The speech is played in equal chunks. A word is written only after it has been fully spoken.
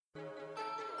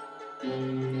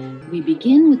We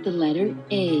begin with the letter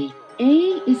A. A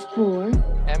is for...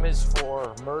 M is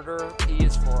for murder. E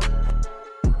is for...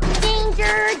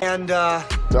 Danger! And,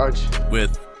 Sarge.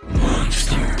 With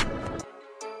monster.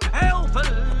 Help!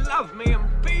 Love me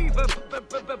and beaver,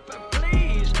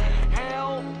 please!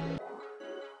 Help!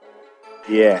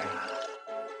 Yeah.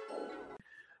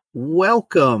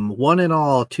 Welcome, one and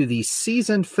all, to the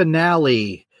season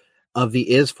finale of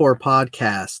the Is For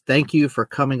podcast. Thank you for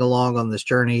coming along on this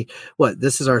journey.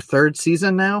 This is our third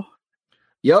season now?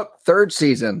 Yep, third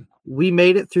season. We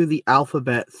made it through the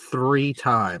alphabet 3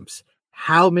 times.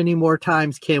 How many more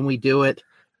times can we do it?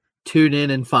 Tune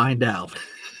in and find out.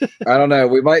 I don't know.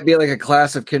 We might be like a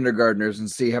class of kindergartners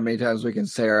and see how many times we can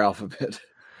say our alphabet.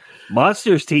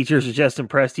 Monsters teachers are just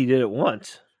impressed he did it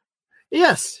once.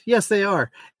 Yes, they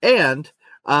are. And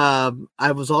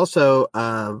I was also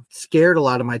scared a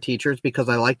lot of my teachers because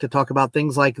I like to talk about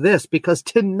things like this, because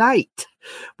tonight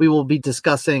we will be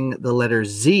discussing the letter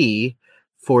Z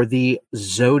for the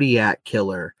Zodiac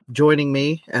killer. Joining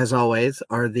me, as always,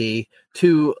 are the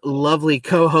 2 lovely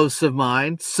co-hosts of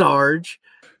mine, Sarge.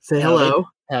 Say hello.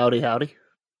 Howdy.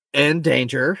 And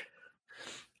Danger.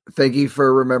 Thank you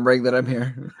for remembering that I'm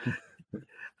here.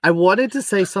 I wanted to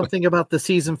say something about the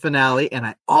season finale, and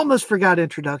I almost forgot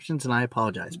introductions, and I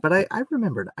apologize. But I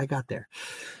remembered. I got there.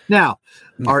 Now,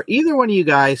 are either one of you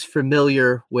guys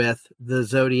familiar with the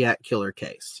Zodiac killer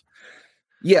case?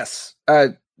 Yes.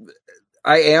 I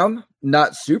am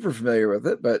not super familiar with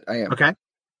it, but I am. Okay.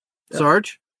 Yeah.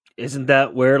 Sarge? Isn't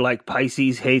that where like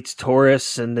Pisces hates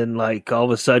Taurus and then like all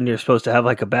of a sudden you're supposed to have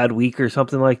like a bad week or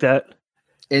something like that?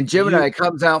 And Gemini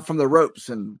comes out from the ropes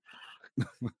and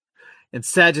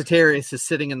Sagittarius is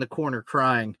sitting in the corner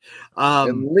crying.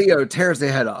 And Leo tears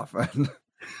the head off.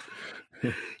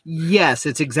 Yes,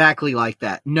 it's exactly like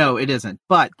that. No, it isn't.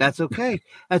 But that's okay.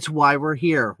 That's why we're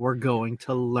here. We're going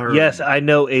to learn. Yes, I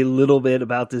know a little bit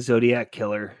about the Zodiac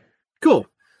killer. Cool.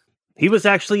 He was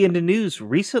actually in the news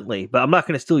recently, but I'm not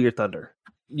going to steal your thunder.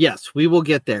 Yes, we will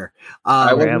get there.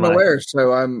 I wasn't aware,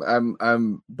 so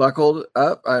I'm buckled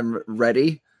up. I'm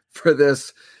ready for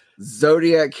this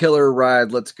Zodiac killer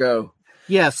ride. Let's go.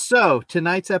 Yes, so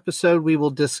tonight's episode we will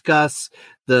discuss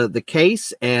the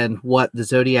case and what the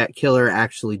Zodiac killer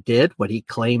actually did, what he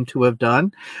claimed to have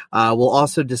done. We'll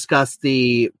also discuss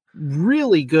the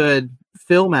really good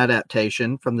film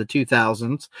adaptation from the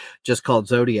 2000s, just called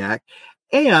Zodiac.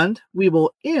 And we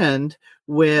will end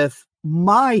with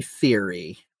my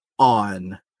theory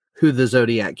on who the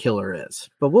Zodiac killer is.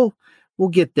 But we'll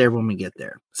get there when we get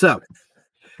there. So,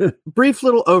 brief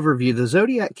little overview. The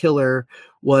Zodiac killer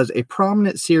was a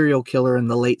prominent serial killer in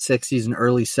the late 60s and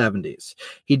early 70s.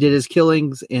 He did his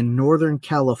killings in Northern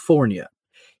California.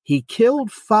 He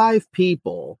killed 5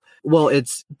 people. Well,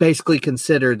 it's basically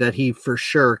considered that he for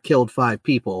sure killed 5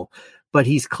 people, but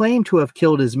he's claimed to have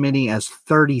killed as many as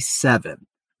 37.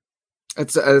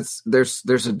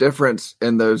 There's a difference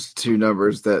in those 2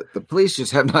 numbers that the police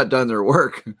just have not done their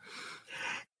work.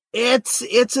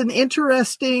 It's an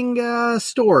interesting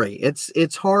story.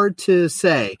 It's hard to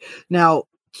say. Now,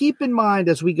 keep in mind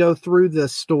as we go through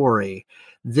this story,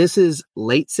 this is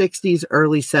late 60s,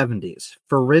 early 70s.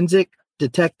 Forensic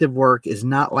detective work is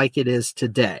not like it is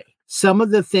today. Some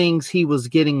of the things he was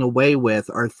getting away with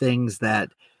are things that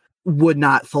would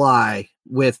not fly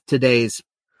with today's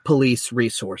police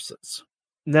resources.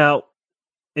 Now,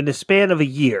 in the span of a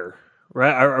year,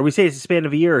 right? Are we saying it's a span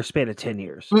of a year or a span of 10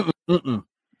 years?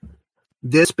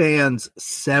 This spans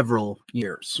several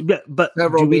years. Yeah, but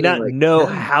do we not know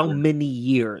how many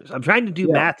years? I'm trying to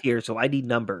do math here, so I need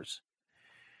numbers.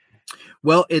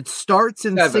 Well, it starts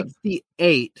in 7.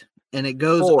 68 and it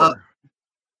goes 4. up.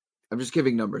 I'm just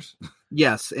giving numbers.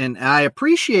 Yes, and I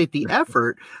appreciate the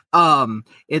effort.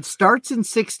 It starts in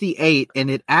 68 and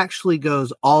it actually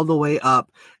goes all the way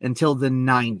up until the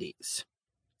 90s.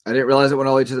 I didn't realize it went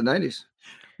all the way to the 90s.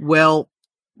 Well,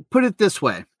 put it this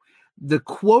way. The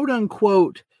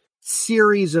quote-unquote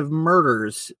series of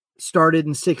murders started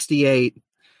in 68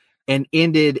 and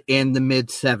ended in the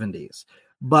mid-70s.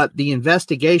 But the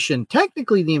investigation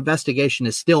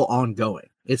is still ongoing.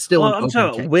 It's still an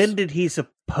open case. When did he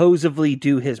supposedly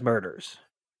do his murders?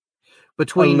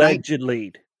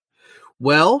 Allegedly.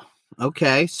 Well,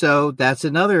 okay, so that's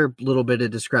another little bit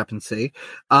of discrepancy.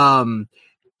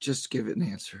 Just give it an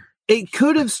answer. It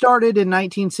could have started in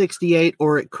 1968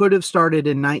 or it could have started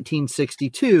in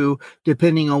 1962,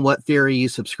 depending on what theory you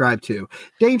subscribe to.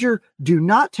 Danger, do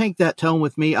not take that tone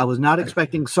with me. I was not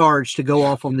expecting Sarge to go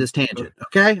off on this tangent,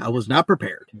 okay? I was not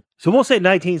prepared. So we'll say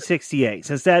 1968,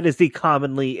 since that is the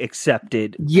commonly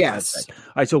accepted. Yes. All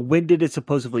right, so when did it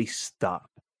supposedly stop?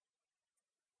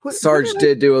 Sarge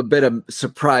did do a bit of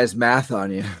surprise math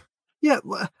on you. Yeah,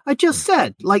 I just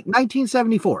said like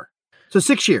 1974. So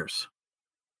 6 years.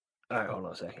 All right, hold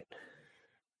on a second.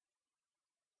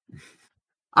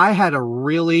 I had a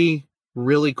really,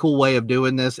 really cool way of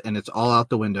doing this, and it's all out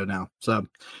the window now. So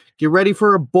get ready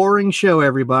for a boring show,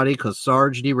 everybody, because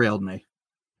Sarge derailed me.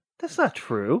 That's not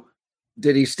true.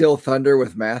 Did he steal thunder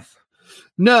with math?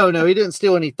 No, he didn't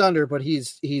steal any thunder, but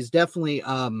he's definitely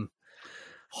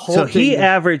So he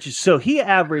averaged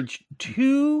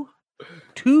two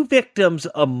victims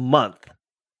a month.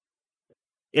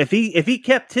 If he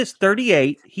kept his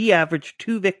 38, he averaged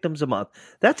 2 victims a month.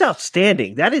 That's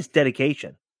outstanding. That is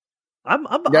dedication. I'm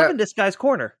in this guy's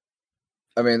corner.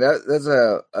 I mean, that's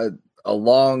a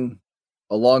long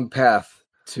path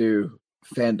to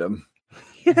fandom.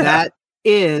 Yeah. That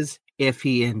is if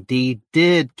he indeed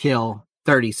did kill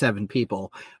 37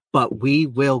 people, but we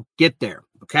will get there.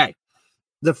 Okay.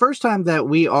 The first time that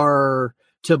we are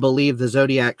to believe the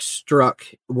Zodiac struck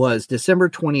was December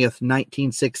 20th,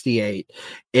 1968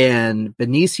 in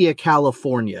Benicia,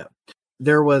 California.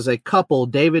 There was a couple,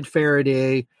 David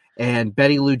Faraday and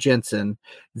Betty Lou Jensen.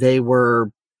 They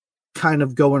were kind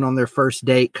of going on their first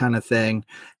date kind of thing,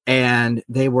 and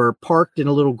they were parked in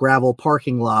a little gravel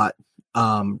parking lot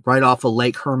right off of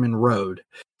Lake Herman Road.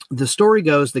 The story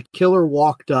goes the killer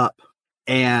walked up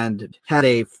and had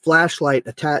a flashlight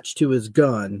attached to his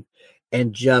gun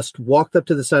and just walked up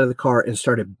to the side of the car and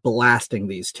started blasting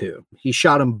these two. He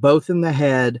shot them both in the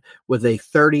head with a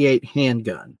 .38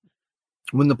 handgun.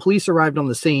 When the police arrived on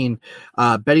the scene,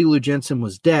 Betty Lou Jensen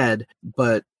was dead,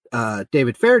 but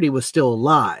David Faraday was still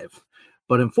alive.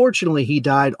 But unfortunately, he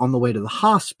died on the way to the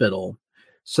hospital,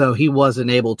 so he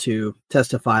wasn't able to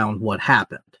testify on what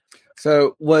happened.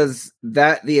 So was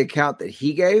that the account that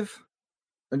he gave?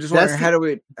 I'm just wondering,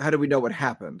 how do we know what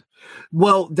happened?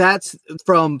 Well, that's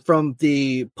from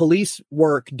the police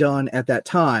work done at that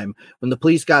time. When the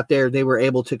police got there, they were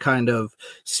able to kind of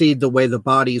see the way the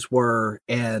bodies were,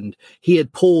 and he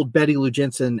had pulled Betty Lou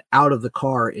Jensen out of the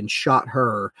car and shot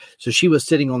her. So she was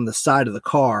sitting on the side of the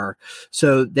car,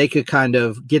 so they could kind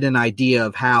of get an idea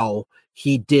of how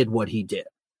he did what he did.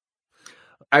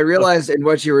 I realized in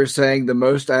what you were saying, the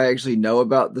most I actually know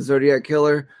about the Zodiac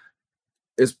Killer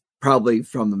is probably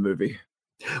from the movie.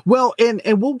 Well, and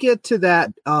we'll get to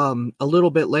that a little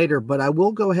bit later, but I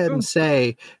will go ahead and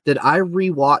say that I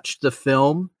rewatched the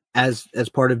film as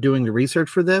part of doing the research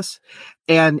for this,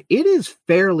 and it is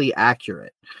fairly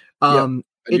accurate.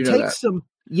 It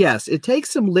takes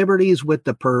some liberties with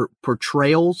the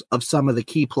portrayals of some of the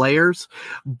key players,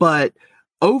 but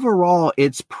overall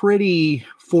it's pretty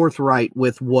forthright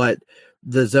with what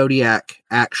the Zodiac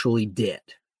actually did.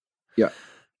 Yeah.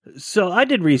 So I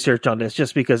did research on this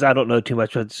just because I don't know too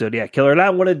much about the Zodiac Killer, and I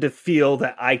wanted to feel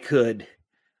that I could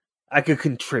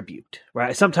contribute.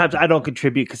 Right? Sometimes I don't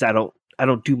contribute because I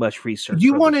don't do much research.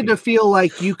 You wanted to feel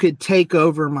like you could take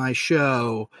over my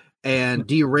show and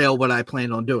derail what I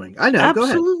planned on doing. I know.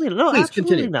 Absolutely. Go ahead. No, please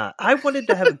absolutely continue. not. I wanted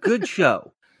to have a good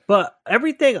show, but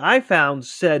everything I found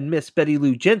said Miss Betty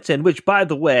Lou Jensen, which, by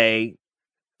the way,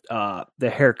 the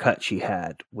haircut she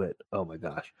had with, oh my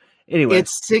gosh. Anyway,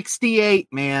 it's 68,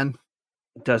 man.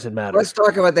 Doesn't matter. Let's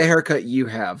talk about the haircut you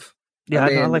have. Yeah,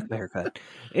 I like the haircut.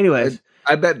 Anyways,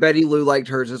 I bet Betty Lou liked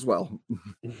hers as well.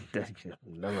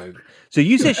 So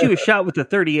you said she was shot with the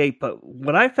 38, but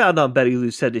what I found on Betty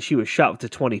Lou said that she was shot with the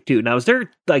 22. Now, is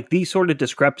there like these sort of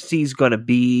discrepancies going to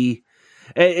be?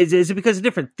 Is it because of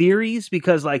different theories?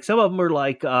 Because like some of them are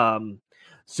like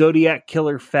Zodiac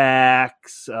Killer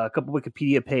facts, a couple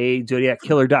Wikipedia page,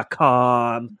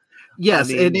 ZodiacKiller.com.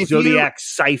 Yes, and if Zodiac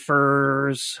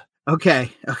ciphers. Okay.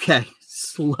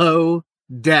 Slow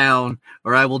down,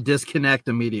 or I will disconnect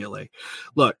immediately.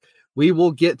 Look, we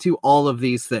will get to all of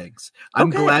these things. I'm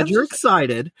glad you're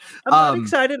excited. I'm not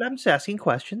excited. I'm just asking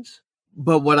questions.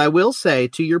 But what I will say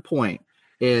to your point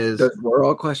is, we're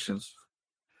all questions.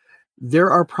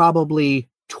 There are probably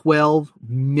 12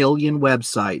 million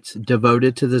websites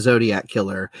devoted to the Zodiac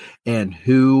Killer and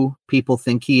who people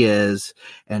think he is,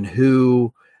 and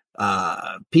who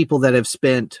people that have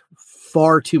spent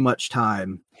far too much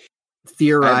time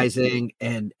theorizing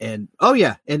and oh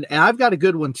yeah, and I've got a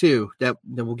good one too that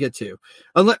we'll get to.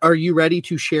 Are you ready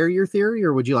to share your theory,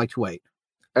 or would you like to wait?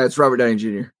 It's Robert Downey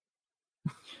Jr.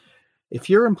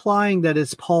 If you're implying that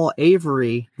it's Paul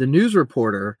Avery, the news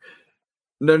reporter,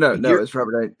 no, it's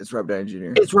Robert Downey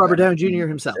Jr. It's Robert Downey Jr.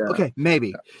 himself. Yeah. Okay, maybe.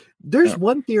 Yeah. There's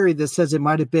one theory that says it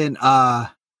might have been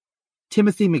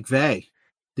Timothy McVeigh,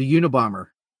 the Unabomber,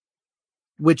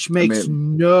 which makes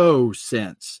no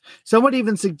sense. Someone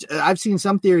even I've seen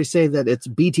some theories say that it's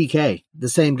BTK, the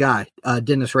same guy,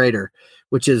 Dennis Rader,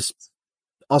 which is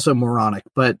also moronic,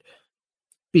 but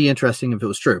be interesting if it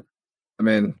was true. I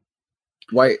mean,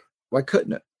 why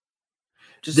couldn't it?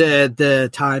 Just the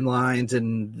timelines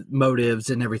and motives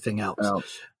and everything else. Oh,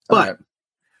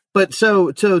 but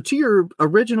so to your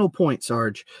original point,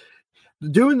 Sarge,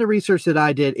 doing the research that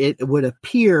I did, it would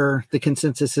appear the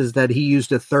consensus is that he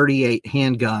used a .38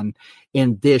 handgun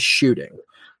in this shooting.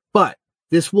 But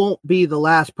this won't be the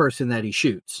last person that he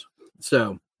shoots.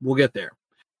 So we'll get there.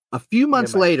 A few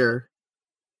months later,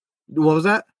 what was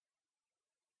that?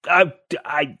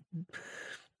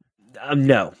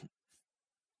 No,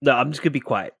 I'm just gonna be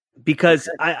quiet because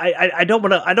I don't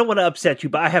want to upset you,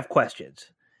 but I have questions.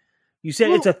 You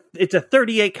said it's a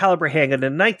 .38 caliber handgun.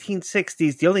 In the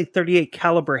 1960s, the only .38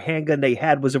 caliber handgun they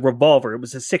had was a revolver. It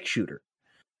was a 6-shooter,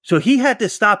 so he had to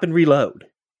stop and reload.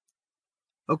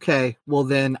 Okay, well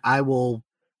then I will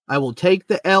take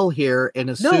the L here and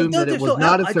assume that it was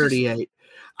not a .38.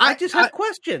 I just have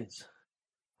questions.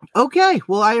 Okay,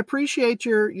 well I appreciate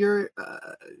your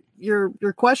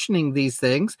questioning these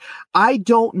things. I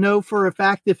don't know for a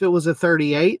fact if it was a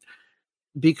 .38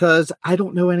 because I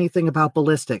don't know anything about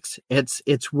ballistics.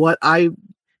 It's what I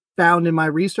found in my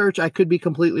research. I could be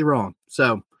completely wrong.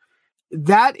 So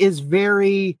that is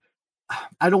very,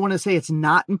 I don't want to say it's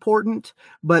not important,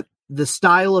 but the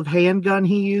style of handgun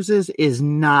he uses is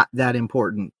not that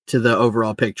important to the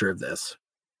overall picture of this.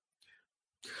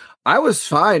 I was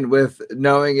fine with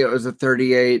knowing it was a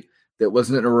 .38 that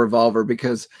wasn't a revolver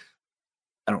because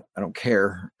I don't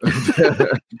care.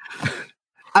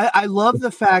 I love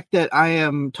the fact that I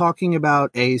am talking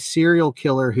about a serial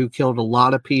killer who killed a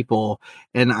lot of people,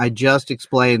 and I just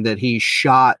explained that he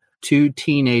shot 2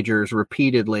 teenagers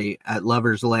repeatedly at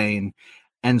Lover's Lane,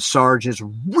 and Sarge is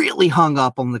really hung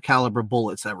up on the caliber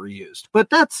bullets that were used. But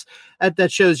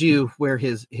that shows you where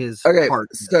his heart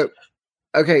is. So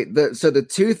the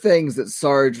 2 things that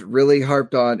Sarge really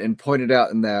harped on and pointed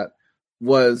out in that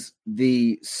was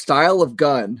the style of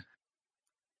gun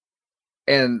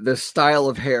and the style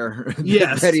of hair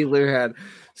that Betty Lou had.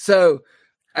 So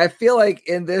I feel like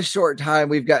in this short time,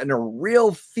 we've gotten a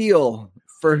real feel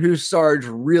for who Sarge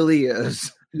really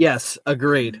is. Yes,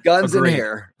 agreed. Guns and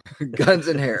hair. Guns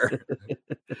and hair.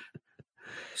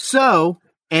 So,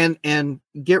 and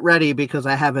get ready because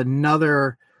I have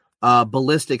another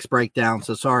ballistics breakdown.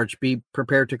 So Sarge, be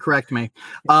prepared to correct me.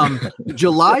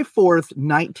 July 4th,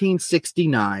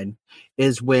 1969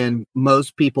 is when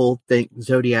most people think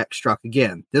Zodiac struck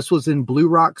again. This was in Blue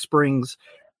Rock Springs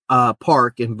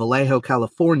Park in Vallejo,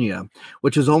 California,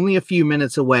 which is only a few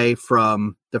minutes away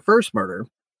from the first murder.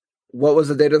 What was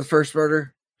the date of the first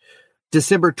murder?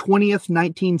 December 20th,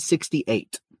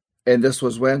 1968. And this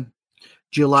was when?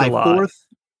 July 4th,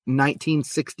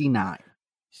 1969.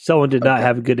 Someone did not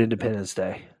have a good Independence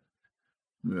Day.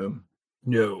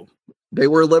 No. They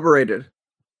were liberated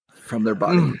from their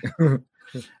body.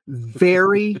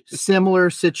 Very similar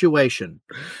situation.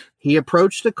 He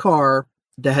approached a car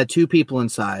that had 2 people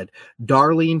inside,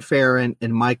 Darlene Farron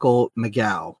and Michael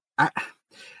McGow.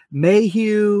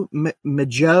 Mayhew,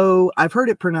 Mageau. I've heard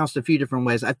it pronounced a few different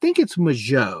ways. I think it's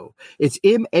Mageau. It's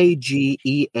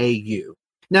Mageau.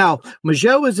 Now,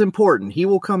 Mageau is important. He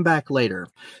will come back later.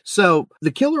 So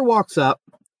the killer walks up,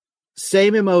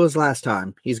 same MO as last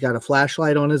time. He's got a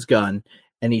flashlight on his gun,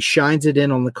 and he shines it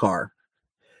in on the car.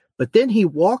 But then he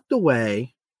walked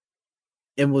away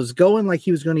and was going like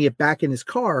he was going to get back in his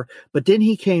car, but then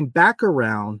he came back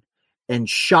around and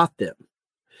shot them.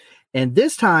 And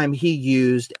this time he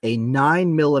used a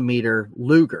 9mm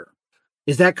Luger.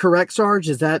 Is that correct, Sarge?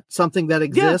 Is that something that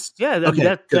exists? Yeah.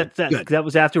 Okay, That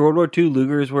was after World War II.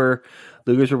 Lugers were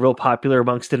real popular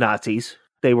amongst the Nazis.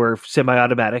 They were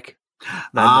semi-automatic.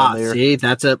 See,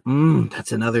 that's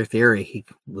another theory. He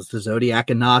was the Zodiac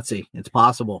a Nazi. It's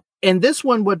possible. And this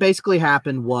one, what basically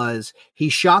happened was he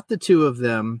shot the 2 of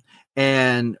them,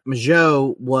 and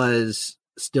Mageau was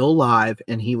still alive,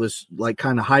 and he was like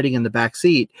kind of hiding in the back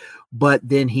seat, but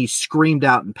then he screamed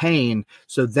out in pain.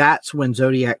 So that's when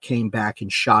Zodiac came back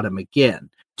and shot him again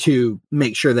to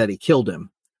make sure that he killed him,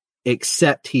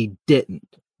 except he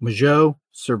didn't. Mageau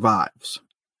survives.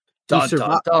 Dun.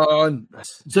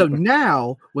 So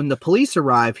now when the police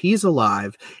arrive, he's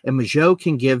alive, and Mageau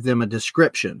can give them a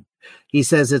description. He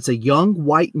says it's a young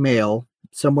white male,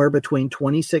 somewhere between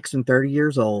 26 and 30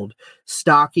 years old,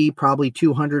 stocky, probably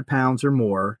 200 pounds or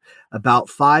more, about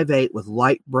 5'8", with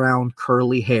light brown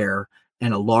curly hair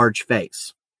and a large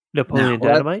face. Napoleon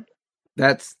Dynamite?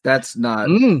 That's not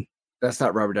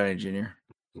Robert Downey Jr.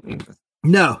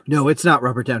 No, it's not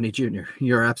Robert Downey Jr.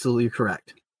 You're absolutely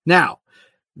correct. Now,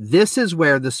 this is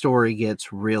where the story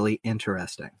gets really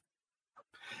interesting.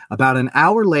 About an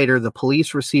hour later, the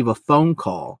police receive a phone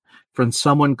call from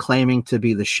someone claiming to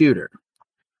be the shooter.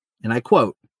 And I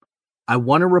quote, "I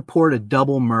want to report a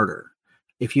double murder.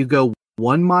 If you go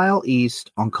 1 mile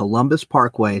east on Columbus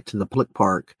Parkway to the Public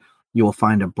Park, you will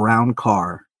find a brown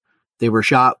car. They were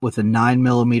shot with a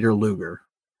 9mm Luger.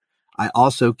 I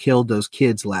also killed those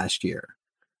kids last year.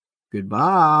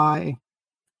 Goodbye."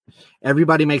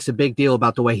 Everybody makes a big deal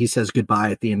about the way he says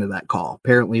goodbye at the end of that call.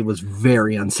 Apparently it was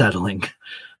very unsettling.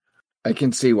 I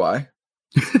can see why.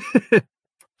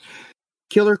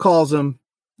 Killer calls him,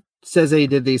 says that he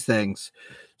did these things.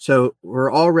 So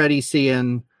we're already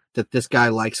seeing that this guy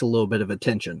likes a little bit of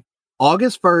attention.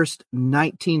 August 1st,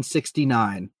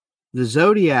 1969, the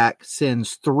Zodiac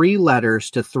sends 3 letters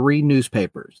to 3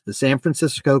 newspapers, the San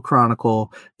Francisco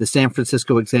Chronicle, the San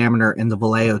Francisco Examiner, and the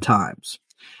Vallejo Times.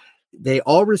 They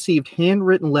all received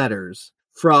handwritten letters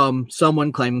from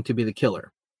someone claiming to be the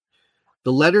killer.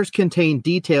 The letters contain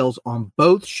details on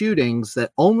both shootings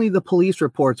that only the police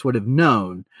reports would have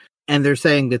known, and they're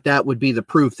saying that that would be the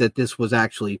proof that this was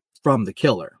actually from the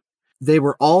killer. They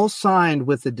were all signed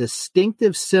with a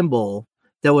distinctive symbol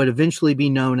that would eventually be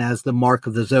known as the mark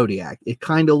of the Zodiac. It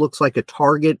kind of looks like a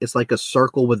target. It's like a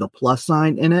circle with a plus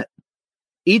sign in it.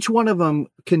 Each one of them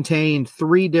contained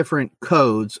 3 different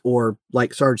codes, or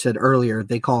like Sarge said earlier,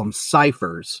 they call them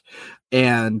ciphers.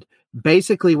 And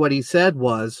basically what he said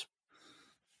was,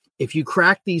 if you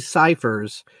crack these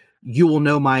ciphers, you will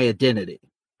know my identity.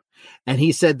 And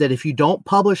he said that if you don't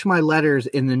publish my letters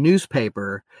in the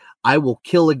newspaper, I will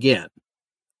kill again.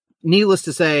 Needless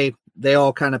to say, they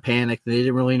all kind of panicked. They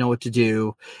didn't really know what to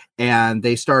do. And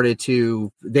they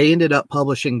ended up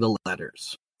publishing the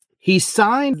letters. He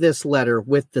signed this letter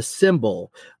with the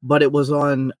symbol, but it was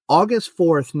on August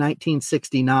 4th,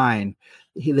 1969.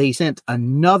 They sent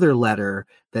another letter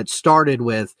that started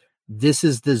with, "This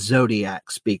is the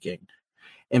Zodiac speaking."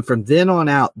 And from then on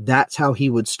out, that's how he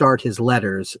would start his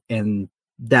letters. And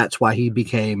that's why he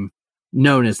became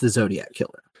known as the Zodiac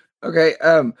Killer. Okay.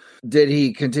 Did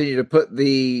he continue to put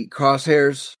the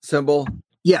crosshairs symbol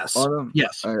Yes. on them?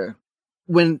 Yes. Okay.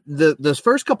 When those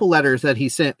first couple letters that he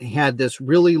sent had this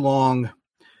really long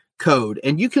code,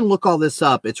 and you can look all this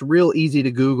up. It's real easy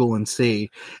to Google and see.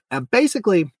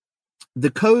 Basically,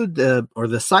 the code or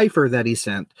the cipher that he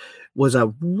sent was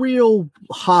a real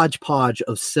hodgepodge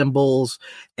of symbols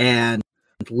and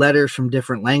letters from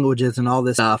different languages and all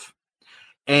this stuff.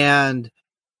 And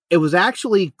it was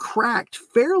actually cracked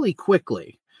fairly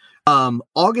quickly.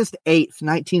 August 8th,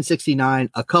 1969,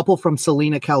 a couple from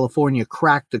Salina, California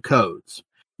cracked the codes.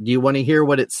 Do you want to hear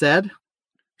what it said?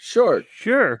 Sure.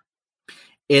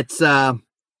 It's a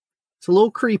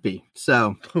little creepy.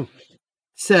 So it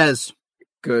says,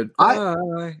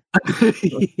 goodbye.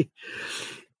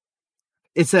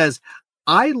 It says,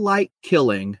 "I like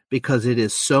killing because it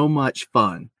is so much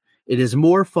fun. It is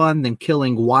more fun than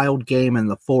killing wild game in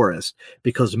the forest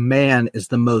because man is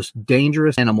the most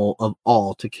dangerous animal of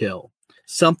all to kill.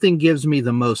 Something gives me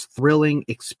the most thrilling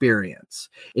experience.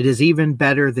 It is even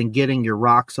better than getting your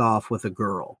rocks off with a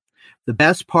girl. The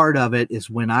best part of it is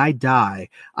when I die,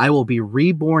 I will be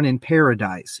reborn in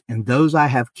paradise, and those I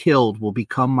have killed will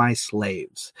become my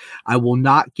slaves. I will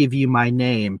not give you my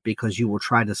name because you will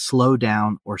try to slow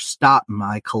down or stop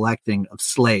my collecting of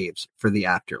slaves for the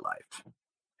afterlife."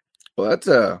 Well,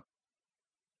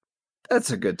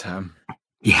 that's a good time.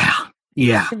 Yeah.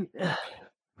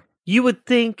 You would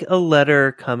think a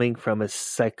letter coming from a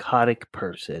psychotic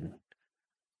person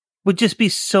would just be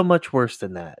so much worse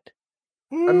than that.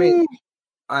 I mean,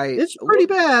 it's pretty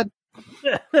bad.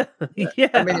 Yeah.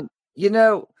 I mean,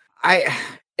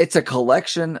 it's a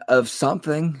collection of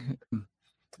something.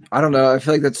 I don't know. I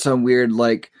feel like that's some weird,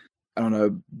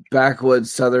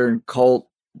 backwoods Southern cult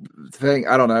thing.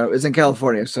 I don't know. It's in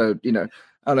California, so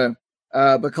I don't know.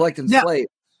 But collecting slaves.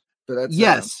 So that's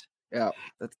yes. Yeah.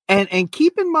 And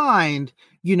keep in mind,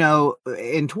 in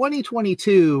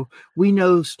 2022, we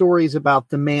know stories about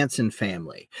the Manson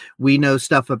family. We know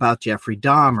stuff about Jeffrey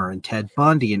Dahmer and Ted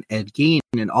Bundy and Ed Gein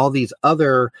and all these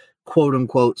other quote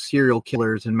unquote serial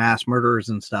killers and mass murderers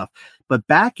and stuff. But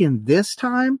back in this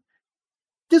time,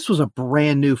 this was a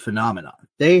brand new phenomenon.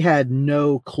 They had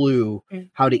no clue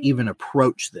how to even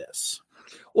approach this.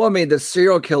 Well, I mean, the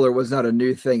serial killer was not a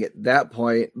new thing at that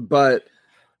point, but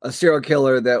a serial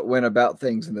killer that went about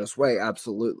things in this way,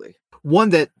 absolutely. One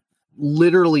that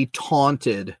literally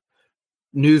taunted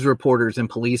news reporters and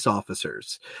police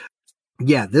officers.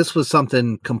 Yeah, this was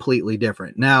something completely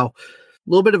different. Now, a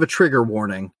little bit of a trigger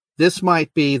warning. This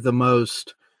might be the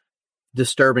most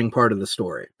disturbing part of the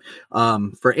story.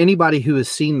 For anybody who has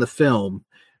seen the film,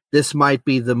 this might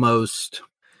be the most...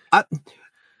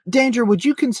 Danger, would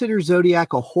you consider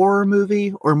Zodiac a horror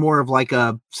movie or more of like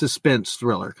a suspense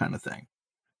thriller kind of thing?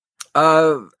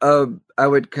 I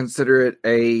would consider it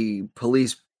a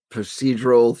police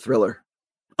procedural thriller.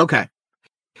 Okay.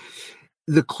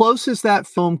 The closest that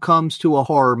film comes to a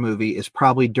horror movie is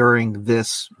probably during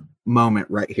this moment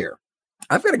right here.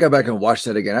 I've got to go back and watch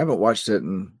that again. I haven't watched it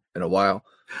in a while.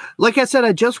 Like I said,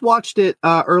 I just watched it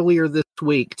earlier this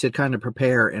week to kind of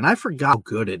prepare, and I forgot how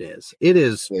good it is. It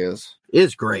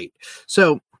is great.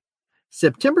 So,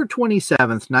 September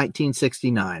 27th,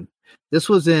 1969. This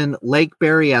was in Lake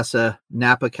Berryessa,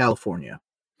 Napa, California.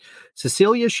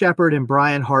 Cecilia Shepard and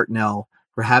Brian Hartnell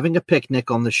were having a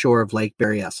picnic on the shore of Lake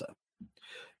Berryessa.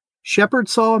 Shepard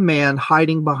saw a man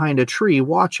hiding behind a tree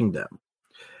watching them.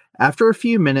 After a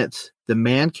few minutes, the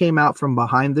man came out from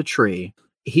behind the tree.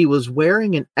 He was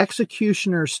wearing an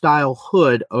executioner-style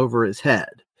hood over his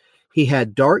head. He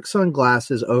had dark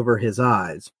sunglasses over his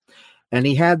eyes, and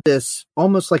he had this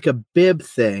almost like a bib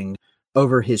thing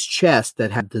over his chest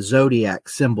that had the Zodiac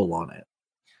symbol on it.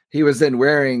 He was then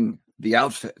wearing the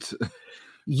outfit.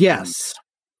 Yes.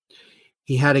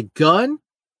 He had a gun,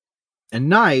 a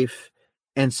knife,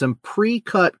 and some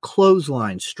pre-cut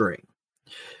clothesline string.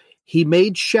 He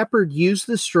made Shepard use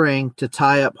the string to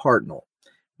tie up Hartnell.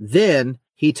 Then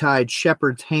he tied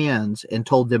Shepard's hands and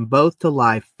told them both to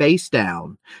lie face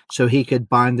down so he could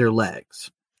bind their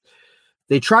legs.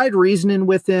 They tried reasoning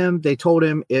with him. They told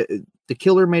him the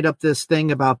killer made up this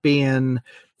thing about being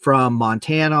from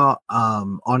Montana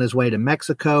on his way to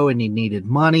Mexico and he needed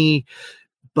money.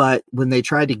 But when they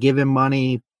tried to give him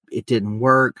money, it didn't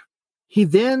work. He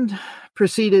then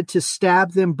proceeded to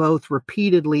stab them both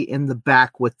repeatedly in the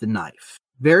back with the knife.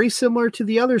 Very similar to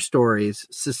the other stories,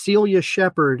 Cecilia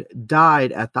Shepard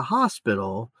died at the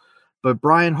hospital, but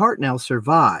Brian Hartnell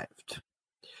survived.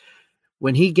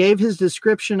 When he gave his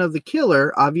description of the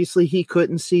killer, obviously he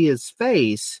couldn't see his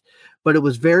face, but it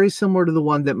was very similar to the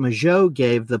one that Majot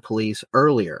gave the police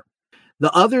earlier.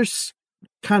 The other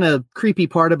kind of creepy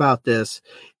part about this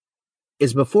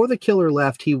is before the killer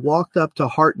left, he walked up to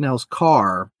Hartnell's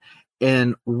car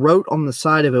and wrote on the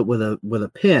side of it with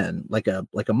a pen, like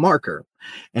a marker.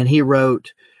 And he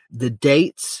wrote the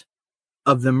dates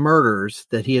of the murders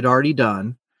that he had already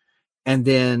done, and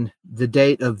then the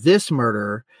date of this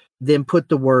murder, then put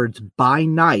the words by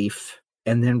knife,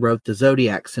 and then wrote the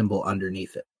Zodiac symbol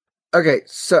underneath it. Okay,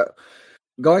 so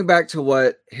going back to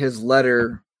what his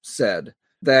letter said,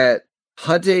 that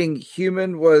hunting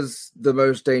human was the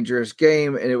most dangerous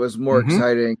game and it was more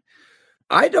exciting.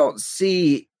 I don't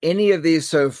see any of these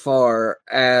so far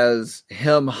as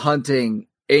him hunting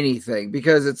anything,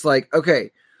 because it's like,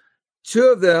 okay, two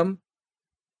of them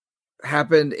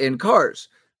happened in cars.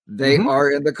 They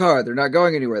are in the car. They're not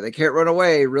going anywhere. They can't run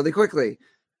away really quickly.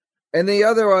 And the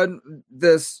other one,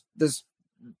 this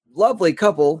lovely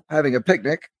couple having a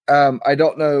picnic. I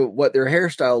don't know what their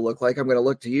hairstyle looked like. I'm going to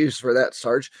look to you for that,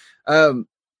 Sarge.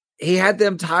 He had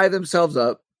them tie themselves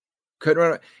up. Couldn't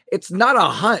run. It's not a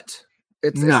hunt.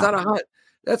 It's not a hunt.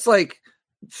 That's like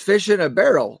fish in a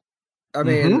barrel. I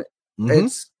mean,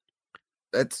 it's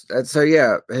so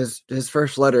yeah. His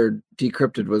first letter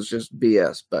decrypted was just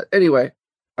BS. But anyway,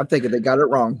 I'm thinking they got it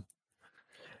wrong.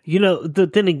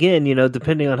 Then again,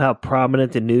 depending on how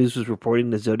prominent the news was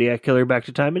reporting the Zodiac killer back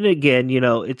to time, and again,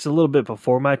 it's a little bit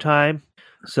before my time,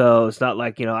 so it's not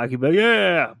like I could be like,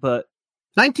 yeah, but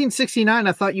 1969.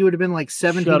 I thought you would have been like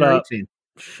 17 or 18.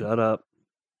 Shut up.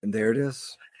 And there it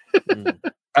is.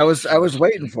 I was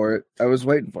waiting for it.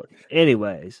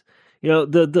 Anyways,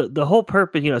 the whole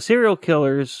purpose, serial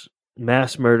killers,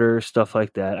 mass murder, stuff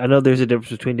like that. I know there's a difference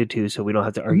between the two, so we don't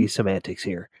have to argue semantics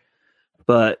here.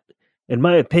 But in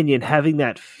my opinion, having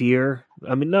that fear,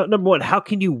 I mean, number one, how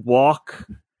can you walk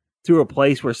through a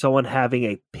place where someone having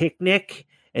a picnic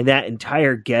and that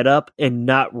entire getup and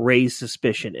not raise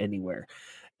suspicion anywhere?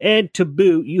 And to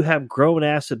boot, you have grown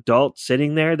ass adults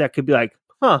sitting there that could be like,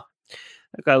 huh,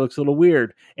 that guy looks a little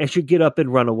weird, and should get up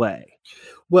and run away.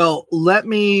 Well, let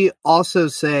me also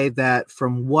say that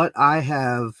from what I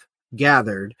have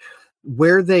gathered,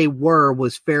 where they were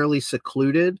was fairly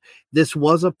secluded. This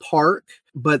was a park,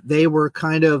 but they were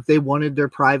they wanted their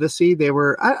privacy. They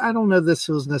were, I don't know if this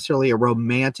was necessarily a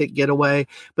romantic getaway,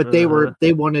 but they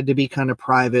wanted to be kind of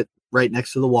private right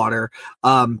next to the water.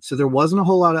 So there wasn't a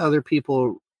whole lot of other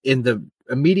people in the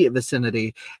immediate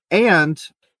vicinity, and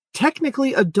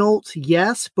technically adults,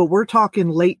 yes, but we're talking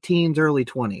late teens, early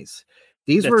 20s.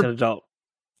 That's an adult.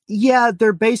 Yeah,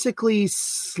 they're basically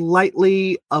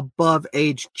slightly above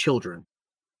age children.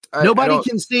 Nobody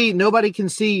can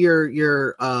see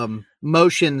your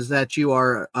motions that you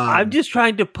are. I'm just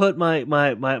trying to put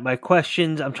my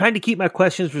questions. I'm trying to keep my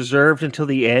questions reserved until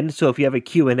the end. So if you have a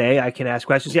Q&A, I can ask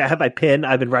questions. Yeah, I have my pen.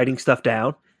 I've been writing stuff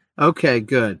down. Okay,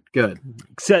 good.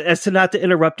 So as to not to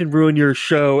interrupt and ruin your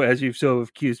show, as you've so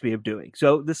accused me of doing.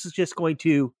 So this is just going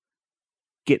to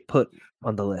get put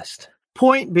on the list.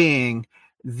 Point being,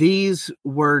 these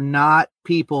were not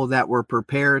people that were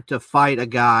prepared to fight a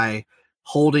guy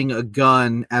holding a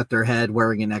gun at their head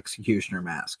wearing an executioner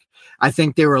mask. I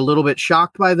think they were a little bit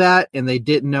shocked by that, and they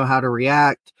didn't know how to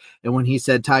react. And when he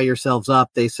said, tie yourselves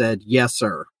up, they said, yes,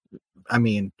 sir. I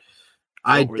mean,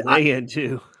 what were they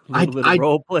into? A little bit of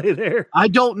role play there. I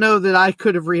don't know that I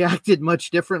could have reacted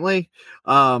much differently.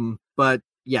 But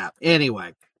yeah,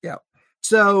 anyway. Yeah.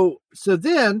 So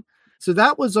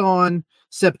that was on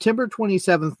September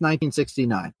 27th,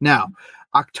 1969. Now,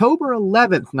 October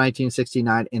 11th,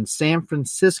 1969 in San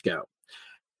Francisco,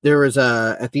 there was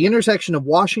at the intersection of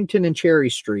Washington and Cherry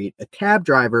Street, a cab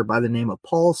driver by the name of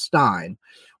Paul Stein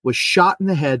was shot in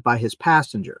the head by his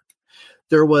passenger.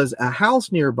 There was a house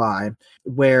nearby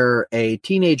where a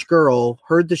teenage girl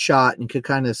heard the shot and could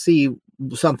kind of see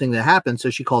something that happened, so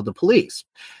she called the police.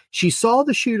 She saw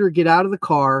the shooter get out of the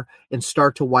car and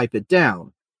start to wipe it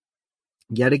down.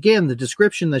 Yet again, the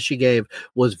description that she gave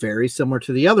was very similar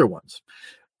to the other ones.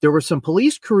 There were some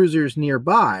police cruisers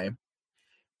nearby,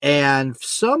 and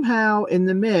somehow in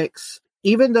the mix,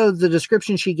 even though the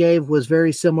description she gave was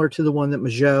very similar to the one that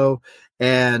Mageau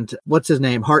and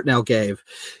Hartnell gave,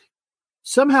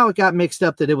 somehow it got mixed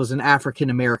up that it was an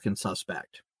African-American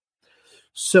suspect.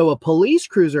 So a police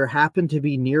cruiser happened to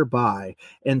be nearby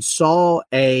and saw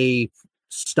a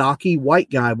stocky white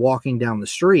guy walking down the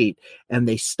street, and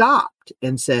they stopped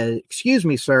and said, excuse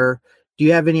me, sir, do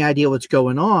you have any idea what's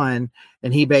going on?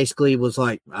 And he basically was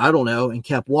like, I don't know, and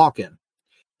kept walking.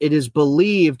 It is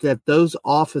believed that those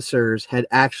officers had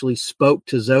actually spoke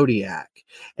to Zodiac,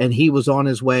 and he was on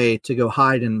his way to go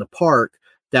hide in the park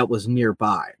that was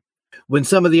nearby. When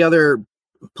some of the other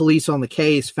police on the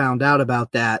case found out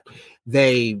about that,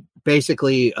 they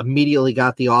basically immediately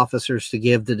got the officers to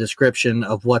give the description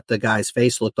of what the guy's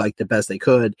face looked like the best they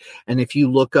could. And if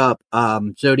you look up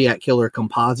Zodiac Killer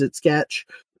composite sketch,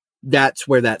 that's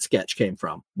where that sketch came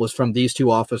from, was from these two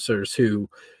officers who,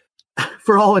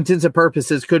 for all intents and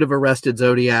purposes, could have arrested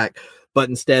Zodiac, but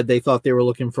instead they thought they were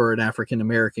looking for an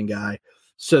African-American guy.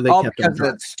 So they all kept him. Because of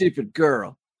that stupid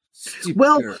girl.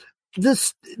 Girl.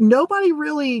 Nobody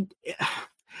really.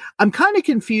 I'm kind of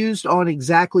confused on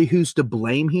exactly who's to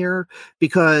blame here,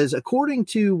 because according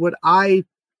to what I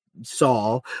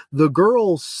saw, the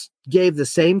girls gave the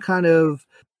same kind of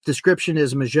description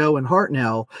as Mageau and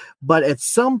Hartnell, but at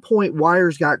some point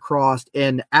wires got crossed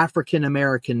and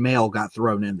African-American male got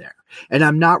thrown in there. And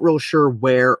I'm not real sure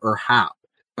where or how.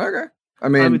 Okay.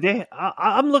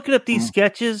 I'm looking at these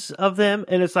sketches of them,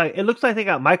 and it looks like they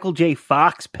got Michael J.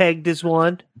 Fox pegged as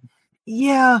one.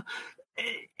 Yeah,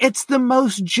 it's the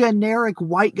most generic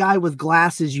white guy with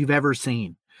glasses you've ever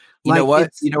seen. You know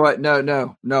what?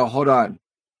 No, hold on.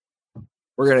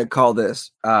 We're going to call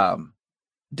this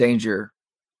Danger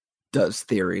Does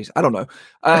Theories. I don't know.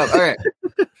 All right.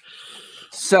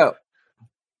 So,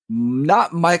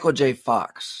 not Michael J.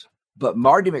 Fox, but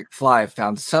Marty McFly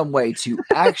found some way to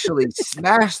actually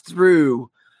smash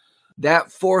through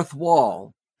that fourth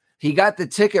wall. He got the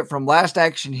ticket from Last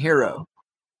Action Hero.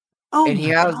 And he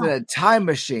has a time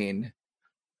machine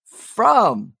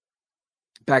from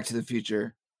Back to the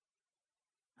Future.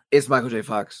 It's Michael J.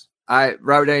 Fox.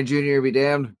 Robert Downey Jr. be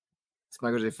damned. It's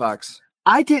Michael J. Fox.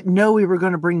 I didn't know we were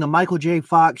going to bring the Michael J.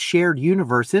 Fox shared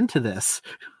universe into this.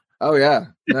 Oh yeah,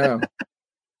 no.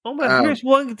 Oh my!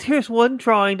 Here's one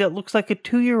drawing that looks like a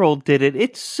 2-year-old did it.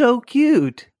 It's so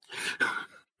cute.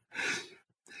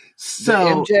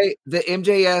 So the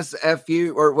MJS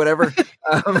FU or whatever.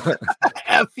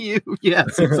 FU,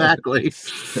 yes, exactly.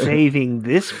 Saving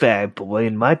this bad boy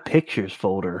in my pictures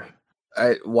folder.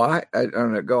 Why? I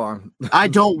don't know. Go on. I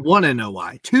don't want to know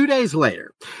why. 2 days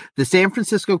later, the San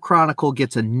Francisco Chronicle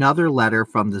gets another letter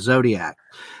from the Zodiac.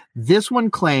 This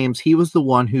one claims he was the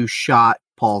one who shot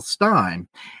Paul Stein,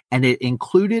 and it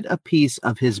included a piece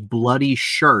of his bloody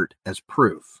shirt as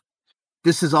proof.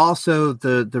 This is also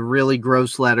the really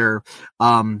gross letter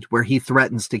where he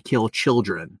threatens to kill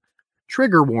children.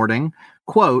 Trigger warning,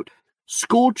 quote,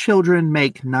 school children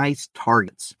make nice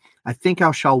targets. I think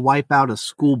I shall wipe out a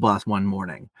school bus one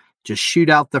morning. Just shoot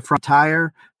out the front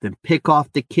tire, then pick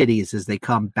off the kiddies as they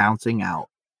come bouncing out.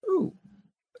 Ooh.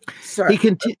 Sorry.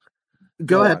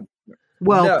 Go ahead. On.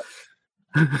 Well,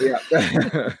 no.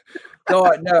 Yeah. Go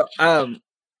on. No.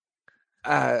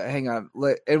 Hang on.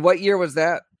 And what year was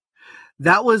that?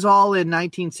 That was all in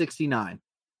 1969.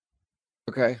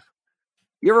 Okay.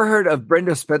 You ever heard of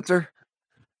Brenda Spencer?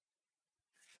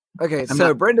 Okay,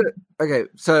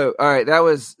 so all right, that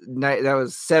was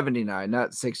 79,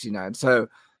 not 69. So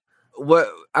what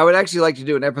I would actually like to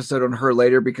do an episode on her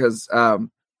later because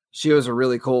she was a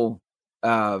really cool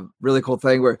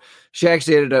thing where she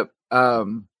actually ended up I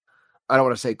don't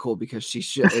want to say cool because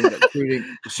she ended up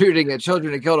shooting at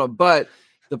children and killed them, but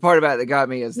the part about it that got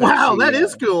me is that that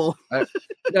is cool.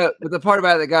 No, but the part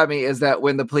about it that got me is that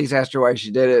when the police asked her why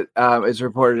she did it, it's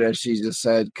reported as she just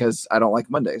said, "Because I don't like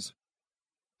Mondays."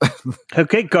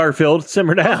 Okay, Garfield,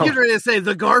 simmer down. I was getting ready to say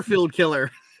the Garfield killer.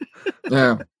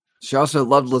 Yeah, she also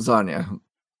loved lasagna.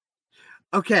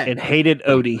 Okay, And hated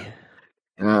Odie.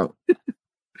 Yeah.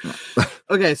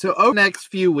 Okay, so over the next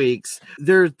few weeks,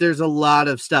 there's a lot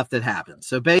of stuff that happens.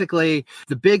 So basically,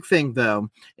 the big thing, though,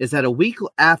 is that a week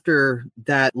after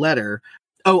that letter,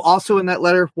 also in that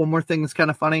letter, one more thing that's kind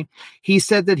of funny. He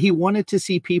said that he wanted to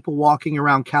see people walking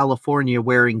around California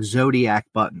wearing Zodiac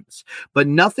buttons, but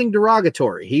nothing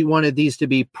derogatory. He wanted these to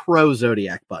be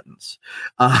pro-Zodiac buttons.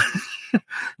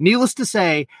 Needless to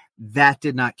say, that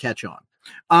did not catch on.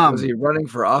 Was he running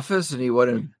for office and he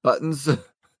wanted buttons?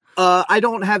 I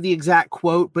don't have the exact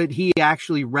quote, but he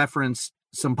actually referenced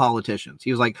some politicians. He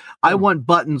was like, I want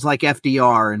buttons like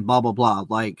FDR and blah, blah, blah.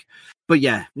 But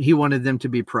yeah, he wanted them to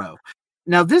be pro.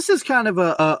 Now, this is kind of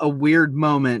a weird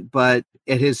moment, but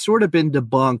it has sort of been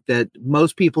debunked that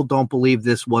most people don't believe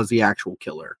this was the actual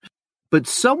killer. But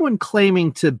someone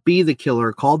claiming to be the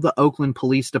killer called the Oakland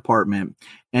Police Department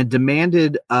and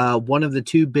demanded one of the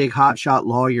two big hotshot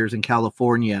lawyers in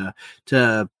California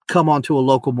to come onto a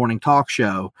local morning talk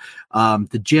show,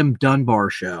 the Jim Dunbar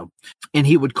Show, and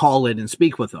he would call in and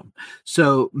speak with them.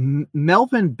 So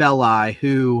Melvin Belli,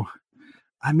 who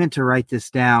I meant to write this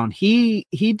down, he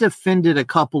defended a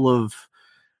couple of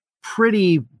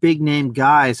pretty big name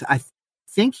guys. I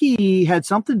think he had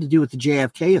something to do with the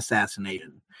JFK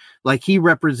assassination. Like he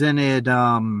represented,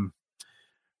 come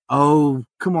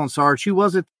on, Sarge, who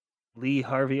was it? Lee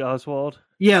Harvey Oswald.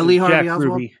 Yeah, Lee Harvey Jack Oswald.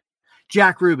 Ruby.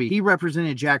 Jack Ruby. He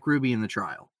represented Jack Ruby in the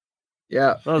trial.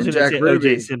 Yeah, I was going to say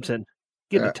O.J. Simpson.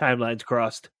 Get the timelines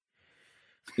crossed.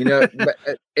 You know,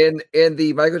 in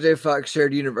the Michael J. Fox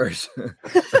shared universe,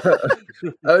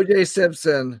 O.J.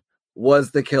 Simpson was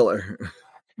the killer.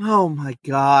 Oh my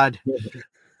God.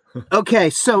 Okay,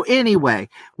 so anyway,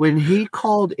 when he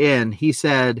called in, he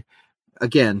said,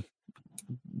 again,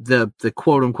 the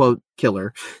quote unquote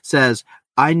killer says,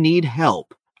 I need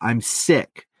help. I'm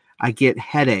sick. I get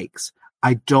headaches.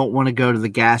 I don't want to go to the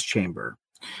gas chamber.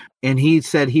 And he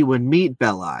said he would meet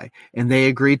Belli, and they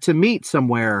agreed to meet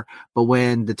somewhere. But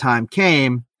when the time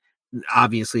came,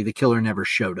 obviously the killer never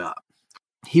showed up.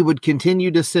 He would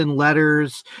continue to send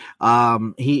letters.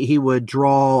 He would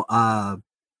draw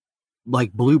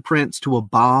like blueprints to a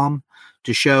bomb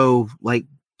to show like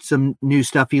some new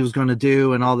stuff he was going to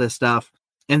do and all this stuff.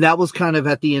 And that was kind of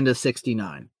at the end of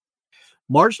 69.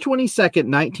 March 22nd,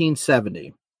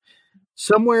 1970,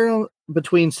 somewhere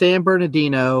between San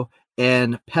Bernardino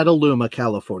and Petaluma,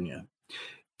 California,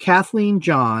 Kathleen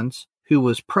Johns, who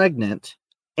was pregnant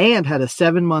and had a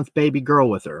 7-month baby girl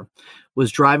with her,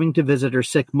 was driving to visit her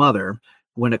sick mother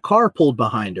when a car pulled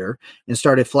behind her and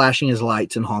started flashing his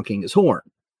lights and honking his horn.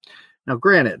 Now,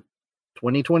 granted,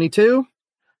 2022,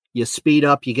 you speed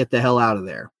up, you get the hell out of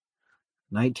there.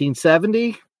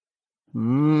 1970,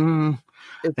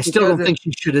 I still don't think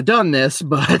she should have done this,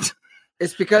 but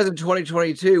it's because in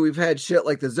 2022 we've had shit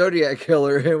like the Zodiac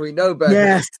killer, and we know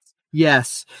better.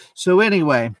 Yes. So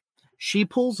anyway, she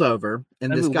pulls over,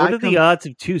 and this guy. What are the odds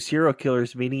of two serial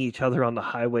killers meeting each other on the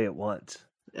highway at once?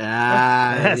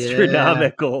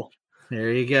 Astronomical. Yeah.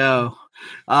 There you go.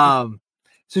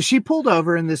 So she pulled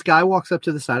over, and this guy walks up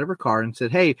to the side of her car and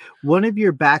said, "Hey, one of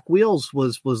your back wheels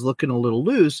was looking a little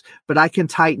loose, but I can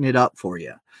tighten it up for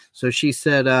you." So she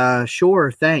said, "Sure,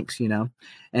 thanks."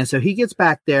 And so he gets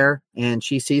back there, and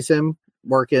she sees him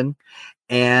working,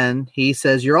 and he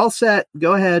says, "You're all set.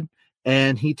 Go ahead."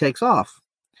 And he takes off.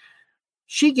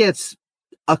 She gets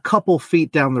a couple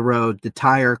feet down the road. The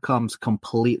tire comes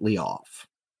completely off.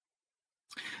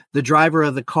 The driver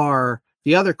of the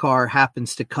other car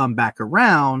happens to come back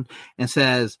around and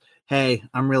says, "Hey,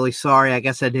 I'm really sorry. I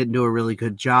guess I didn't do a really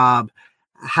good job.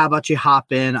 How about you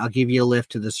hop in? I'll give you a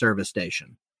lift to the service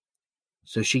station."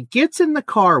 So she gets in the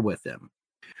car with him.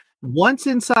 Once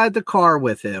inside the car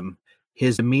with him,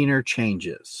 his demeanor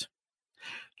changes.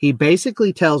 He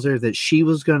basically tells her that she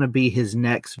was going to be his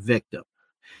next victim.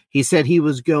 He said he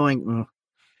was going,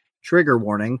 trigger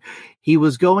warning, he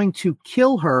was going to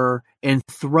kill her and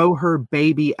throw her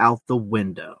baby out the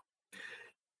window.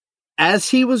 As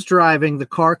he was driving, the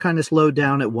car kind of slowed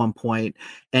down at one point,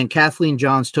 and Kathleen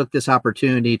Johns took this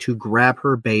opportunity to grab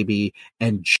her baby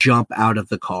and jump out of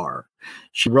the car.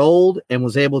 She rolled and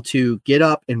was able to get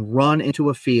up and run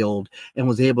into a field and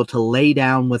was able to lay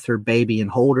down with her baby and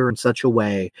hold her in such a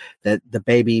way that the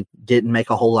baby didn't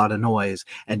make a whole lot of noise.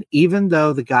 And even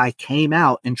though the guy came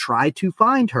out and tried to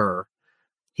find her,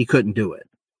 he couldn't do it.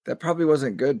 That probably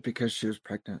wasn't good because she was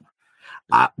pregnant.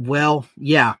 Well,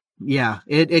 yeah.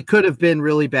 It could have been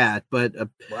really bad, but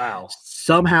Wow.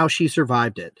 Somehow she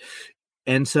survived it.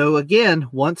 And so again,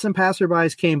 once some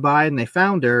passerbys came by and they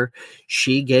found her,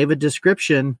 she gave a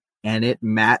description and it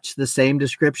matched the same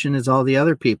description as all the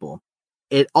other people.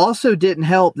 It also didn't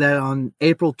help that on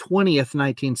April 20th,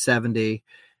 1970,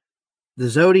 the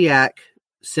Zodiac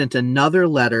sent another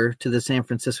letter to the San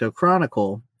Francisco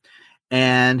Chronicle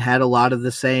and had a lot of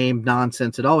the same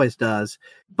nonsense it always does.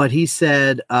 But he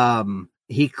said,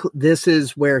 this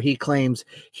is where he claims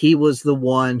he was the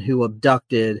one who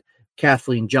abducted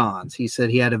Kathleen Johns. He said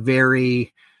he had a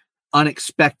very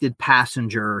unexpected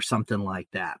passenger or something like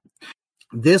that.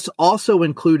 This also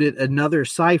included another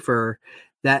cipher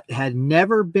that had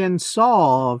never been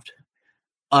solved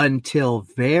until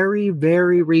very,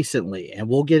 very recently. And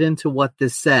we'll get into what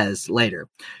this says later.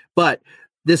 But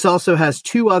this also has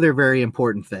two other very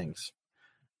important things.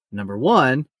 Number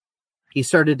one, he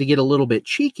started to get a little bit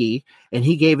cheeky, and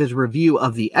he gave his review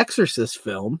of the Exorcist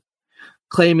film,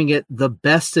 claiming it the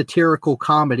best satirical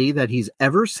comedy that he's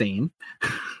ever seen.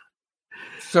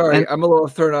 Sorry, I'm a little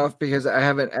thrown off because I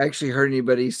haven't actually heard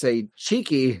anybody say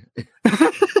cheeky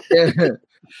as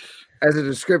a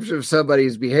description of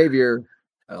somebody's behavior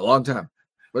in a long time.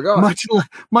 But go on.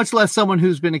 Much less someone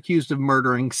who's been accused of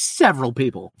murdering several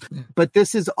people. But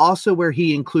this is also where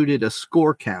he included a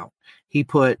score count. He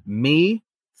put me,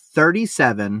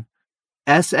 37,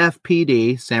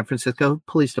 SFPD, San Francisco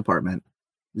Police Department,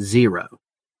 0.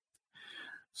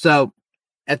 So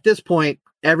at this point,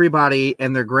 everybody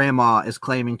and their grandma is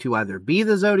claiming to either be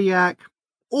the Zodiac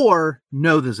or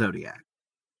know the Zodiac.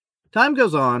 Time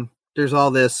goes on. There's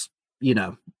all this,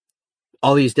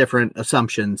 all these different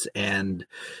assumptions and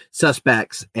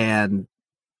suspects and,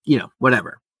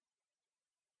 whatever.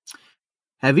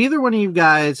 Have either one of you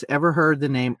guys ever heard the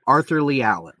name Arthur Lee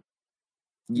Allen?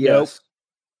 Yes.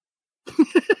 Nope.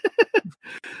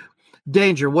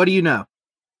 Danger, what do you know?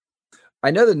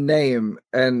 I know the name,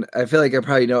 and I feel like I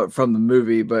probably know it from the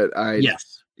movie, but I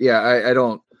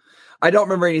don't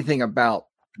remember anything about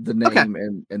the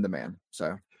name and the man.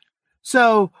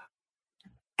 So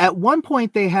at one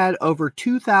point they had over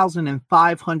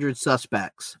 2,500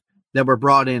 suspects that were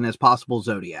brought in as possible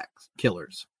Zodiac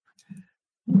killers.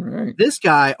 Right. This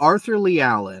guy, Arthur Lee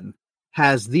Allen,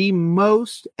 has the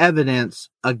most evidence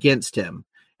against him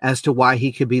as to why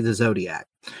he could be the Zodiac.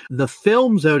 The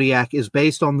film Zodiac is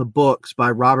based on the books by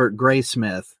Robert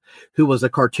Graysmith, who was a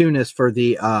cartoonist for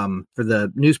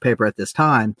the newspaper at this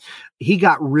time. He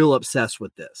got real obsessed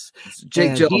with this.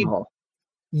 Jake Gyllenhaal.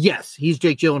 Yes, he's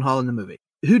Jake Gyllenhaal in the movie,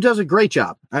 who does a great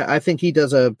job. I think he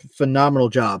does a phenomenal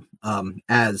job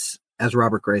as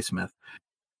Robert Graysmith.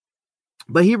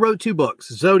 But he wrote 2 books,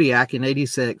 Zodiac in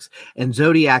 1986 and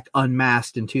Zodiac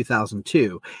Unmasked in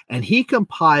 2002. And he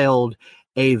compiled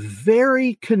a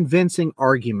very convincing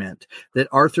argument that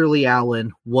Arthur Lee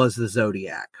Allen was the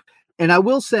Zodiac. And I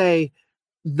will say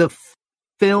the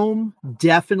film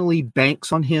definitely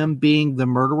banks on him being the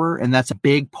murderer, and that's a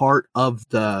big part of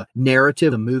the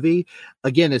narrative of the movie.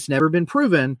 Again, it's never been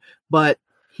proven, but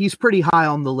he's pretty high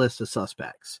on the list of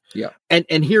suspects. Yeah.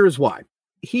 And here's why.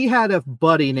 He had a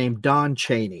buddy named Don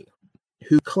Chaney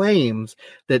who claims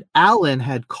that Allen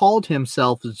had called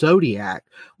himself Zodiac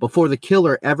before the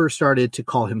killer ever started to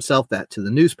call himself that to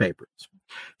the newspapers.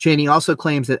 Chaney also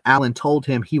claims that Allen told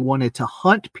him he wanted to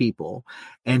hunt people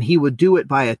and he would do it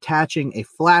by attaching a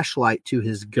flashlight to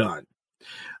his gun.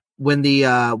 When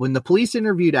the police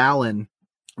interviewed Allen,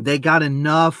 they got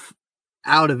enough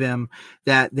out of him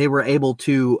that they were able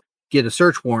to get a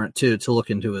search warrant to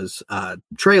look into his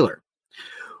trailer.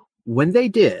 When they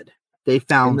did, they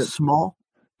found small.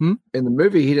 In the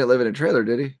movie, he didn't live in a trailer,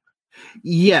 did he?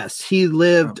 Yes, he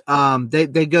lived.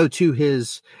 They go to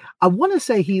his. I want to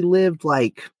say he lived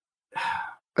like.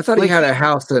 I thought he had a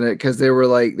house in it because they were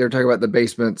talking about the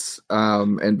basements,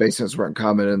 and basements weren't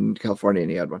common in California,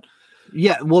 and he had one.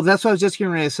 Yeah, well, that's what I was just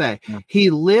getting ready to say. Yeah.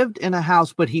 He lived in a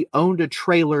house, but he owned a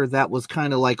trailer that was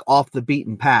kind of like off the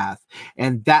beaten path,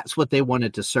 and that's what they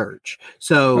wanted to search.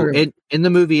 So in the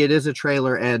movie, it is a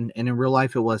trailer, and in real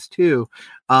life, it was too.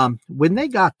 When they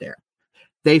got there,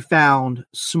 they found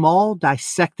small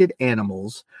dissected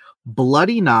animals,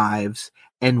 bloody knives,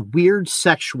 and weird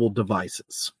sexual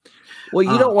devices. Well,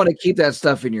 you don't want to keep that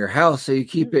stuff in your house, so you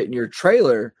keep it in your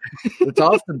trailer. It's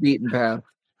off the beaten path.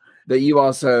 That you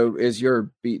also is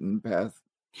your beaten path.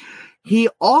 He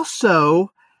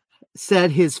also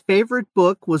said his favorite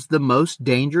book was The Most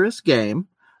Dangerous Game,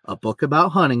 a book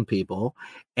about hunting people,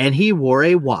 and he wore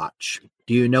a watch.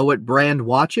 Do you know what brand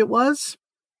watch it was?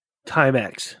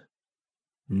 Timex.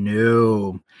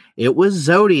 No, it was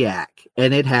Zodiac,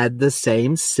 and it had the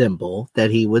same symbol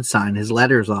that he would sign his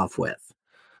letters off with.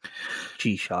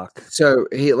 G-Shock. So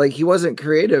he wasn't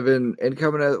creative in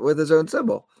coming out with his own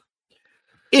symbol.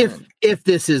 If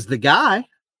this is the guy,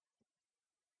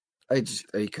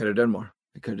 he could have done more.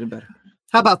 He could have done better.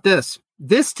 How about this?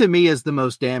 This to me is the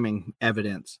most damning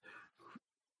evidence.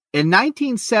 In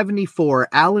 1974,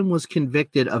 Allen was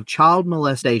convicted of child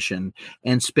molestation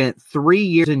and spent 3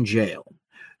 years in jail.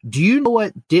 Do you know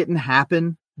what didn't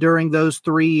happen during those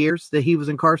 3 years that he was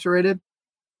incarcerated?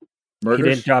 Murders?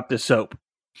 He didn't drop the soap.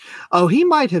 Oh, he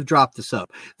might have dropped the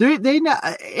soap.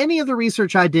 Any of the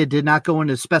research I did not go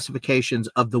into specifications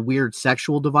of the weird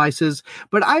sexual devices,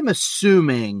 but I'm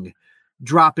assuming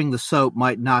dropping the soap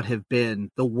might not have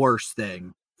been the worst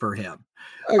thing for him.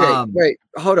 Okay, wait,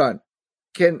 hold on.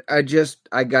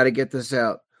 I got to get this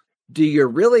out. Do you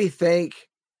really think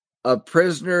a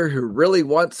prisoner who really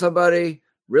wants somebody,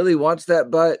 really wants that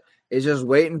butt, is just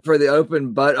waiting for the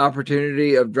open butt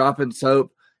opportunity of dropping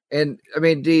soap? And I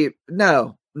mean,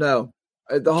 no. The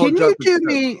whole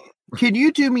Can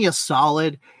you do me a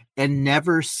solid and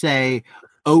never say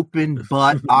open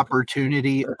butt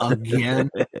opportunity again?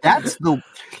 That's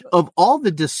of all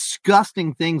the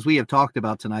disgusting things we have talked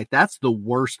about tonight, that's the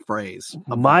worst phrase.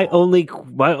 My only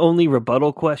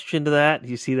rebuttal question to that,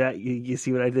 you see that? You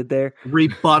see what I did there?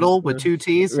 Rebuttal with two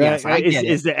T's? Right, Yes, I get it.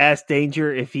 Is to ask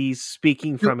Danger if he's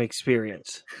speaking from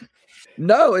experience.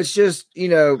 No, it's just,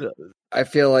 I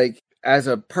feel like as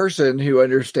a person who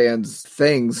understands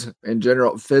things in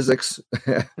general, physics,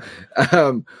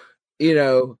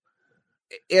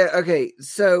 okay,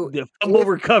 so the fumble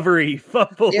recovery.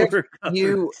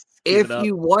 If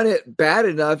you want it bad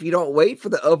enough, you don't wait for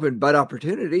the open butt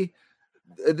opportunity,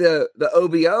 the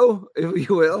OBO, if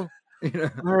you will.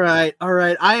 All right.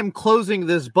 I am closing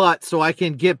this butt so I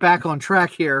can get back on track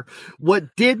here.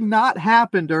 What did not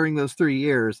happen during those 3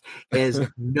 years is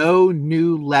no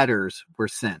new letters were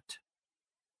sent.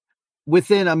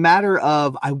 Within a matter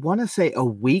of, I want to say, a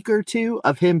week or two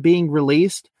of him being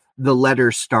released, the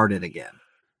letters started again.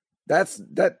 That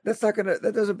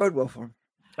doesn't bode well for him.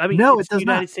 I mean, no, it's it does the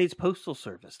United not. States Postal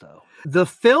Service, though. The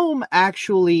film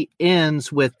actually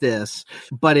ends with this,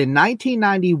 but in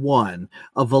 1991,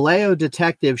 a Vallejo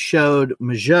detective showed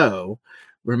Majot,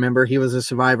 remember he was a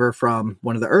survivor from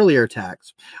one of the earlier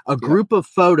attacks, a group of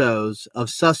photos of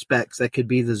suspects that could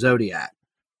be the Zodiac.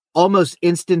 Almost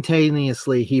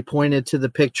instantaneously, he pointed to the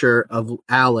picture of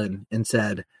Allen and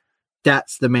said,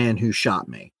 "That's the man who shot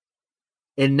me."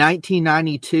 In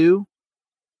 1992,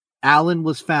 Allen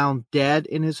was found dead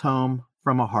in his home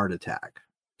from a heart attack.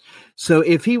 So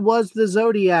if he was the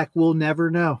Zodiac, we'll never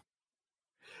know.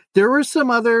 There were some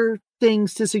other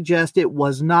things to suggest it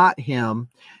was not him.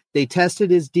 They tested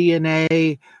his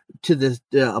DNA to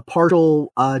a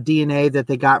partial DNA that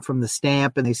they got from the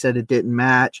stamp, and they said it didn't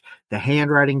match. The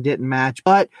handwriting didn't match,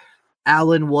 but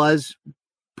Allen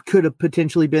could have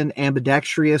potentially been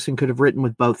ambidextrous and could have written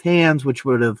with both hands, which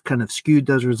would have kind of skewed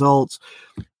those results.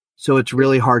 So it's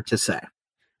really hard to say.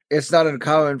 It's not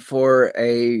uncommon for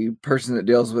a person that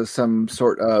deals with some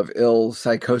sort of ill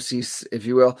psychosis, if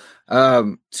you will,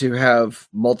 to have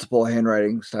multiple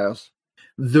handwriting styles.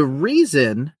 The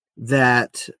reason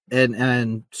that,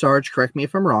 and Sarge, correct me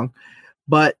if I'm wrong,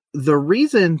 but the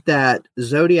reason that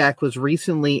Zodiac was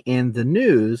recently in the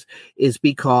news is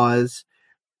because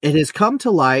it has come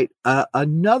to light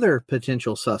another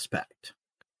potential suspect.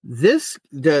 This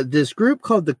group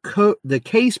called the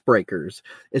Case Breakers,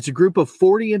 it's a group of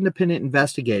 40 independent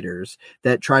investigators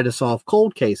that try to solve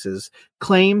cold cases,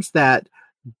 claims that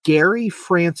Gary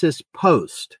Francis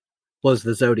Post was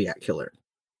the Zodiac killer.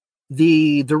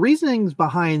 The reasonings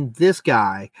behind this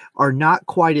guy are not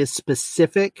quite as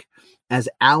specific as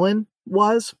Allen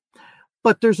was,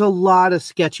 but there's a lot of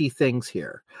sketchy things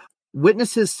here.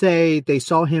 Witnesses say they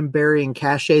saw him burying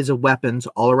caches of weapons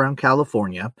all around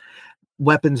California,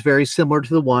 weapons very similar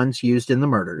to the ones used in the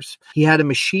murders. He had a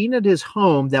machine at his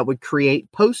home that would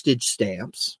create postage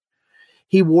stamps.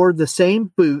 He wore the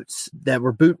same boots that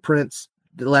were boot prints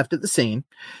left at the scene.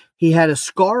 He had a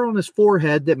scar on his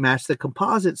forehead that matched the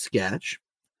composite sketch.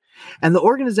 And the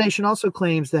organization also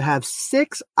claims to have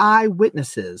 6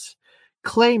 eyewitnesses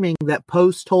claiming that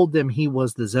Post told them he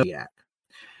was the Zodiac.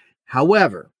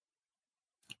 However,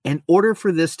 In order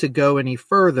for this to go any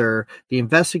further, the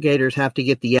investigators have to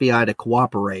get the FBI to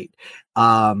cooperate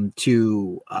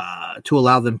to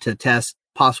allow them to test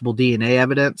possible DNA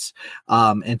evidence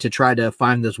and to try to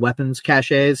find those weapons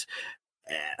caches.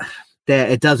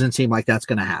 It doesn't seem like that's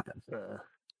going to happen.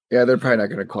 Yeah, they're probably not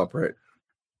going to cooperate.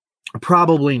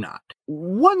 Probably not.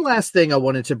 One last thing I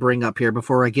wanted to bring up here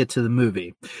before I get to the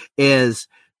movie is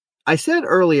I said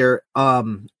earlier,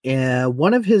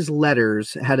 one of his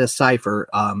letters had a cipher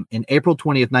in April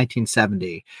 20th,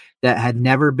 1970 that had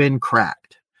never been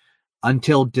cracked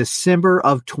until December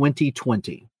of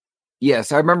 2020.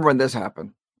 Yes, I remember when this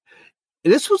happened.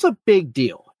 This was a big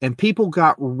deal, and people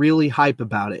got really hype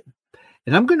about it.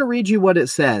 And I'm going to read you what it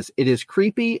says. It is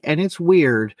creepy and it's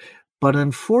weird, but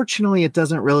unfortunately, it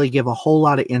doesn't really give a whole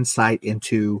lot of insight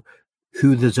into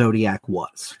who the Zodiac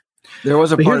was. There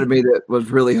was a part of me that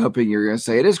was really hoping you were going to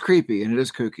say it is creepy and it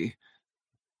is kooky.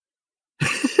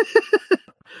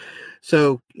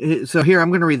 So here, I'm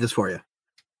going to read this for you.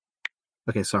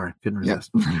 Okay, sorry. Couldn't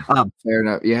resist. Fair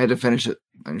enough. You had to finish it.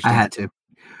 I had to.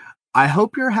 I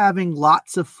hope you're having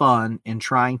lots of fun in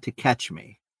trying to catch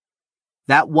me.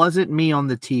 That wasn't me on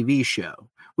the TV show,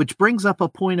 which brings up a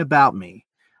point about me.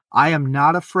 I am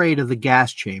not afraid of the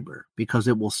gas chamber because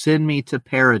it will send me to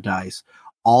paradise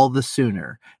all the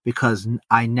sooner, because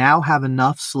I now have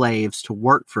enough slaves to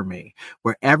work for me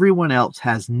where everyone else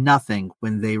has nothing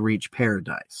when they reach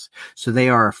paradise. So they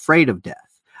are afraid of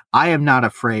death. I am not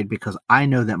afraid because I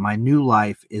know that my new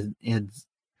life is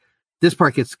this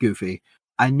part gets goofy.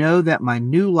 I know that my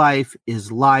new life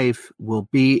will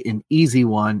be an easy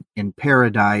one in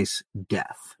paradise,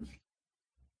 death.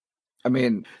 I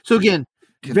mean, so again,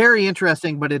 very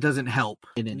interesting, but it doesn't help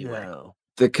in any way.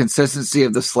 The consistency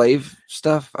of the slave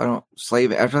stuff.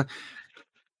 Slave after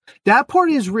that part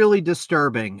is really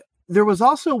disturbing. There was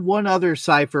also one other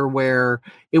cipher where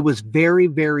it was very,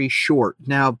 very short.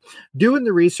 Now, doing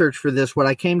the research for this, what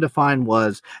I came to find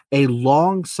was a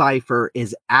long cipher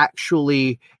is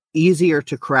actually easier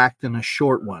to crack than a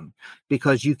short one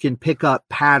because you can pick up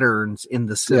patterns in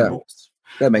the symbols.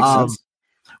 Yeah, that makes sense.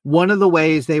 One of the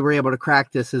ways they were able to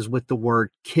crack this is with the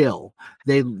word kill.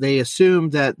 They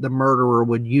assumed that the murderer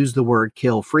would use the word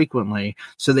kill frequently,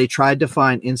 so they tried to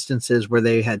find instances where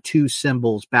they had two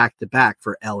symbols back to back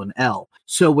for L and L.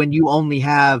 So when you only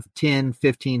have 10,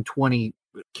 15, 20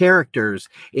 characters,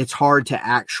 it's hard to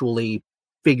actually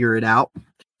figure it out.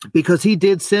 Because he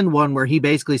did send one where he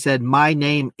basically said, my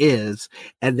name is,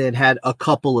 and then had a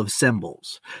couple of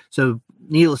symbols. So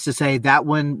needless to say, that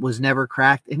one was never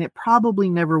cracked, and it probably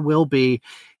never will be.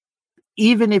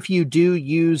 Even if you do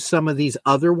use some of these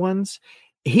other ones,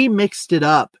 he mixed it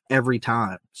up every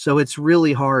time. So it's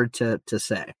really hard to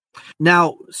say.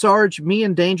 Now, Sarge, me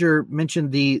and Danger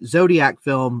mentioned the Zodiac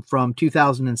film from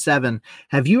 2007.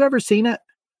 Have you ever seen it?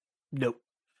 Nope.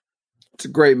 It's a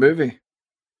great movie.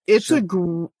 It's a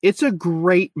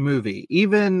great movie.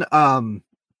 Even and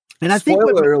I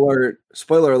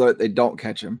Spoiler alert, they don't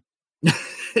catch him.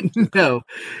 No,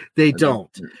 they don't.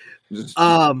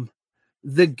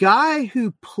 The guy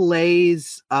who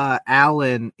plays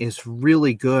Alan is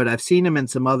really good. I've seen him in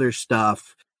some other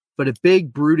stuff, but a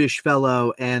big brutish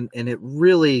fellow, and it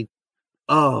really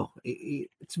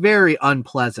it's very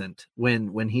unpleasant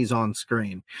when he's on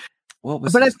screen. Well,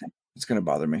 it's going to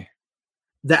bother me.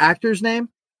 The actor's name?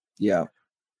 Yeah.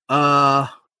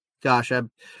 Gosh,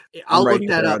 I'll look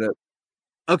that up.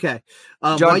 Okay.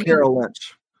 John Carroll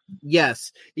Lynch.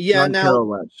 Yes. Yeah. John Carroll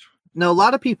Lynch. Now, a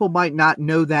lot of people might not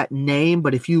know that name,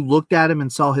 but if you looked at him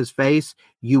and saw his face,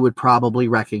 you would probably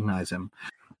recognize him.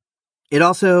 It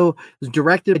also is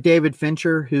directed by David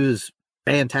Fincher, who's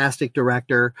a fantastic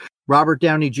director. Robert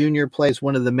Downey Jr. plays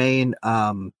one of the main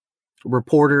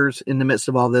reporters in the midst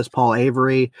of all this, Paul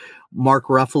Avery. Mark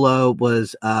Ruffalo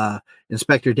was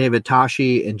Inspector David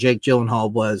Toschi, and Jake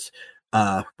Gyllenhaal was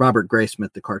Robert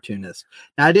Graysmith, the cartoonist.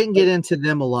 Now, I didn't get into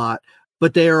them a lot,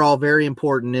 but they are all very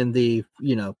important in the,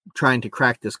 trying to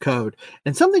crack this code.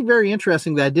 And something very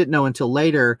interesting that I didn't know until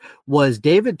later was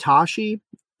David Toschi,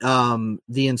 the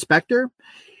inspector.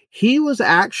 He was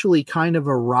actually kind of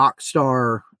a rock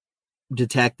star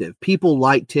detective. People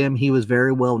liked him. He was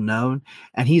very well known,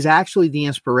 and he's actually the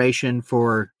inspiration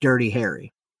for Dirty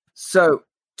Harry. So,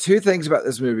 two things about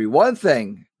this movie. One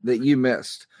thing that you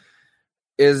missed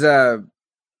is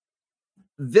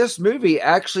this movie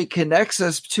actually connects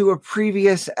us to a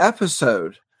previous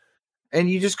episode, and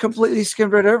you just completely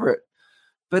skimmed right over it.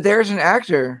 But there's an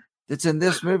actor that's in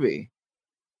this movie,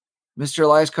 Mr.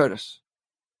 Elias Koteas,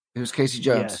 who's Casey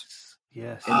Jones.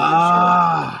 Yes.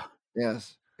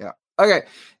 Yes. Yeah. Okay.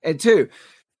 And two,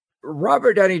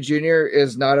 Robert Downey Jr.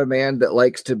 is not a man that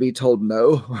likes to be told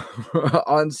no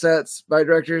on sets by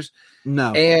directors.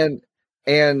 No.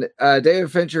 And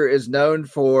David Fincher is known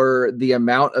for the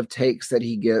amount of takes that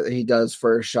he does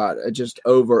for a shot, just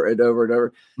over and over and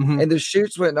over. Mm-hmm. And the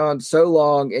shoots went on so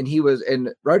long, and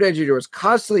Robert Downey Jr. was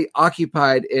constantly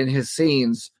occupied in his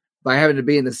scenes by having to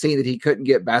be in the scene that he couldn't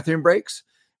get bathroom breaks.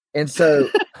 And so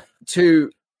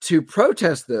to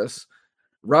protest this,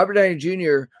 Robert Downey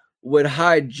Jr. would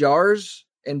hide jars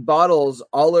and bottles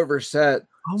all over set.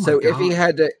 Oh so God.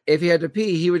 if he had to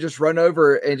pee, he would just run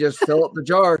over and just fill up the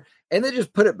jar and then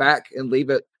just put it back and leave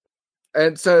it.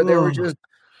 And so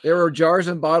there were jars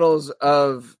and bottles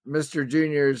of Mr.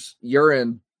 Jr.'s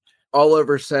urine all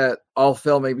over set, all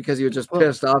filming, because he was just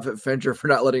pissed off at Fincher for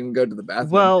not letting him go to the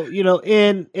bathroom. Well,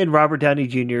 in Robert Downey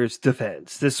Jr.'s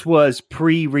defense, this was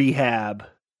pre-rehab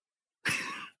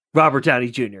Robert Downey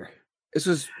Jr. This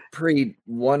was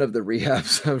one of the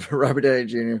rehabs of Robert Downey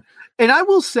Jr. And I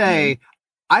will say,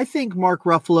 I think Mark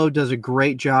Ruffalo does a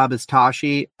great job as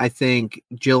Tashi. I think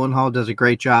Gyllenhaal does a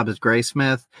great job as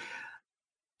Graysmith.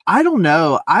 I don't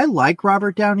know. I like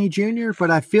Robert Downey Jr., but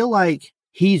I feel like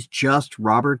he's just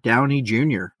Robert Downey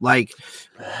Jr. Like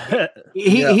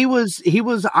he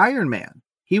was Iron Man.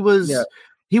 He was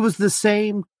the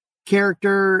same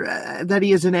character that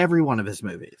he is in every one of his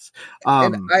movies.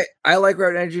 And I like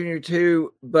Robert Downey Jr.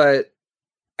 too, but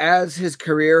as his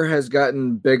career has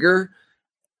gotten bigger,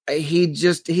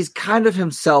 he's kind of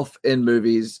himself in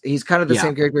movies. He's kind of the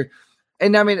same character.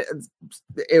 And I mean,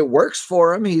 it works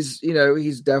for him. He's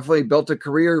definitely built a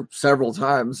career several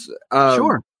times.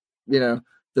 Sure. The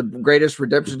greatest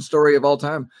redemption story of all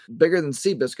time, bigger than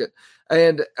Seabiscuit.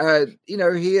 And,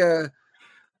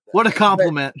 what a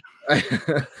compliment.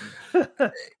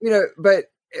 But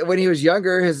when he was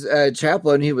younger, his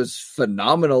Chaplin, he was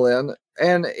phenomenal in,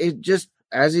 and it just,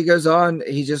 as he goes on,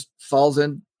 he just falls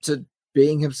into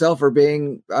being himself or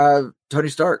being Tony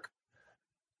Stark.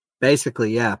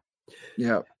 Basically, yeah.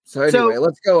 Yeah. So anyway,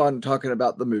 let's go on talking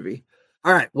about the movie.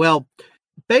 All right. Well,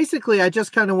 basically, I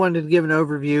just kind of wanted to give an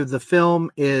overview. The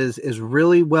film is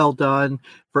really well done.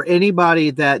 For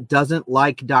anybody that doesn't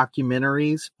like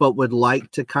documentaries, but would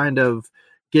like to kind of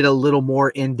get a little more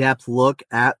in-depth look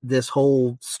at this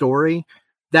whole story,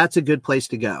 that's a good place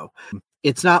to go.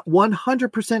 It's not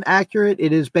 100% accurate.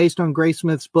 It is based on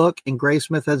Graysmith's book, and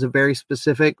Graysmith has a very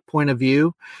specific point of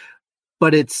view,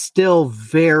 but it's still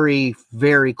very,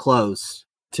 very close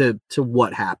to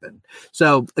what happened.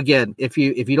 So again, if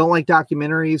you don't like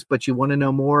documentaries, but you want to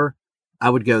know more, I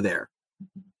would go there.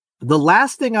 The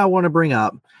last thing I want to bring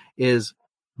up is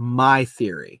my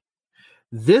theory.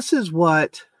 This is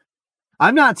what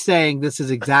I'm not saying this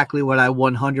is exactly what I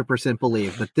 100%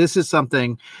 believe, but this is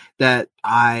something that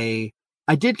I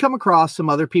did come across. Some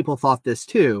other people thought this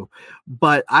too,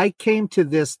 but I came to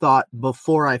this thought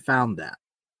before I found that.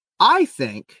 I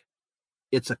think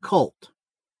it's a cult.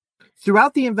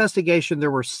 Throughout the investigation, there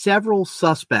were several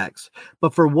suspects,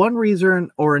 but for one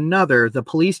reason or another, the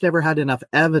police never had enough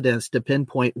evidence to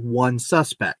pinpoint one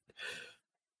suspect.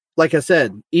 Like I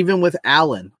said, even with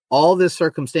Alan, all this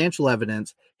circumstantial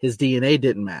evidence, his DNA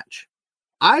didn't match.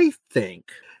 I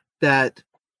think that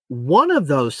one of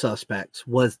those suspects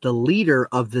was the leader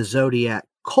of the Zodiac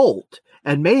cult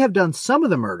and may have done some of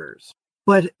the murders,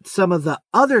 but some of the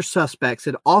other suspects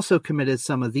had also committed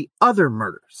some of the other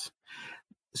murders.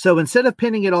 So instead of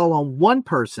pinning it all on one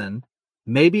person,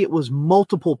 maybe it was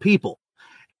multiple people.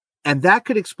 And that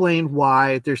could explain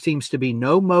why there seems to be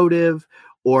no motive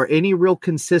or any real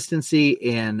consistency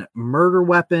in murder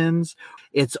weapons.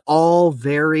 It's all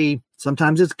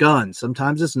sometimes it's guns,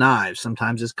 sometimes it's knives,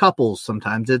 sometimes it's couples,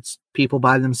 sometimes it's people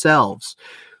by themselves.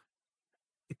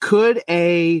 Could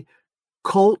a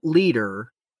cult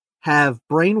leader have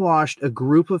brainwashed a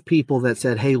group of people that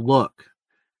said, hey, look,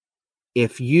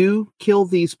 if you kill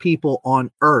these people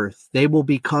on Earth, they will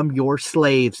become your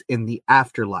slaves in the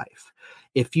afterlife.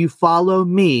 If you follow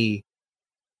me,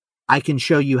 I can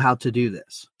show you how to do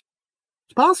this.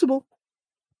 It's possible.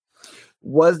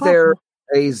 Was there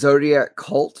a Zodiac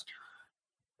cult?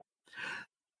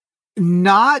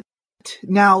 Not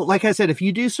now. Like I said, if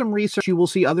you do some research, you will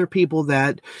see other people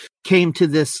that came to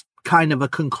this kind of a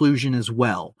conclusion as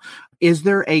well. Is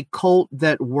there a cult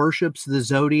that worships the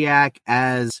Zodiac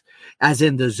as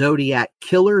in the Zodiac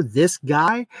killer, this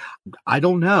guy? I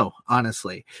don't know,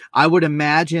 honestly. I would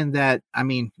imagine that,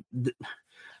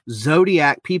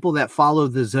 Zodiac, people that follow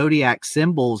the Zodiac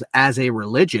symbols as a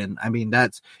religion,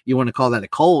 you want to call that a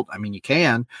cult? You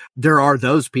can. There are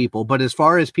those people. But as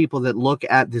far as people that look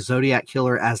at the Zodiac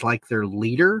killer as like their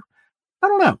leader, I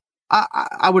don't know.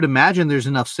 I would imagine there's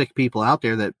enough sick people out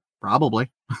there that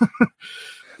probably.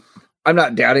 I'm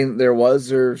not doubting there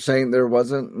was or saying there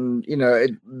wasn't. And,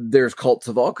 there's cults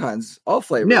of all kinds, all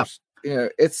flavors. Yeah.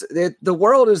 The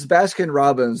world is Baskin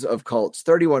Robbins of cults,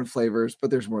 31 flavors,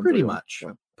 but there's more than Pretty 31. much.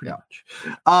 So, Pretty much.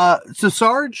 So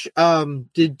Sarge,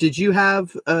 did you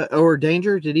have or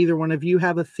Danger? Did either one of you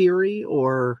have a theory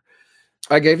or?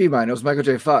 I gave you mine. It was Michael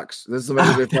J. Fox. This is the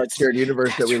Michael J. Fox shared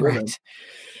universe that we live in.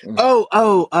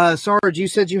 Sarge, you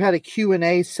said you had a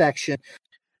Q&A section.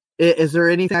 Is there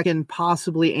anything I can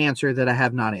possibly answer that I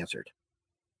have not answered?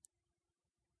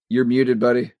 You're muted,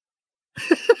 buddy.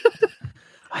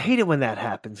 I hate it when that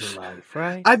happens in life,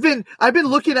 right? I've been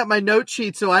looking at my note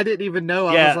sheet, so I didn't even know.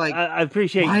 I was like, I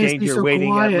appreciate why is he Danger so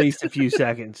waiting quiet? at least a few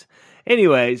seconds.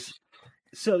 Anyways,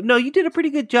 so no, you did a pretty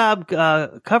good job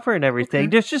covering everything. Okay.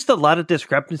 There's just a lot of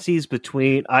discrepancies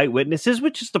between eyewitnesses,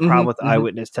 which is the problem with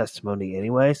eyewitness testimony,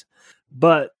 anyways.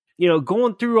 But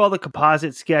going through all the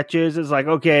composite sketches, it's like,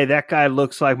 okay, that guy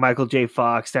looks like Michael J.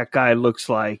 Fox. That guy looks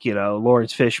like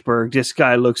Lawrence Fishburne. This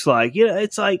guy looks like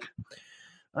it's like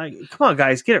come on,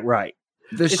 guys, get it right.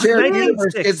 The shared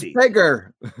universe gets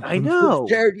bigger. I know. The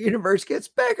shared universe gets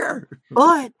bigger.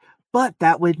 But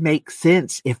that would make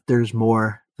sense if there's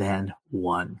more than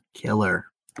one killer.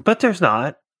 But there's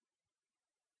not.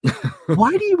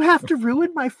 Why do you have to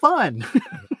ruin my fun?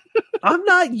 I'm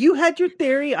not. You had your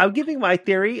theory. I'm giving my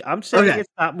theory. I'm saying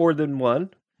it's not more than one.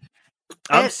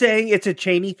 I'm saying it's a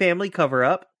Cheney family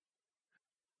cover-up.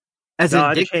 As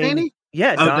in Dick Cheney?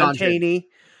 Yeah, Don Cheney.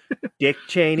 Dick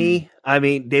Cheney. I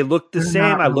mean, they look the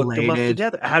same. I looked them up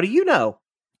together. How do you know?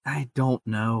 I don't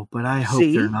know, but I hope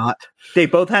they're not. They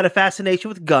both had a fascination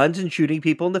with guns and shooting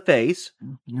people in the face.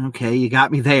 Okay, you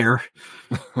got me there.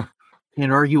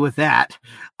 Can't argue with that.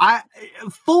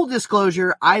 Full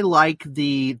disclosure, I like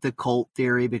the cult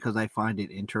theory because I find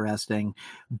it interesting.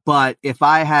 But if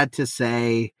I had to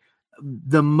say,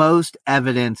 the most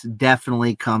evidence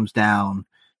definitely comes down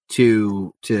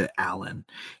to Alan.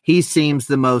 He seems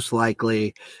the most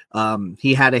likely.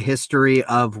 He had a history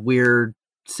of weird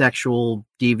sexual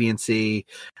deviancy.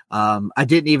 I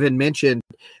didn't even mention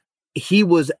he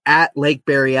was at Lake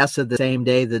Berryessa the same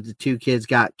day that the two kids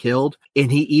got killed,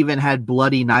 and he even had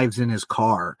bloody knives in his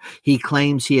car. He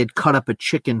claims he had cut up a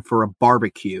chicken for a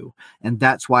barbecue, and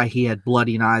that's why he had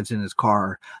bloody knives in his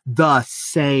car the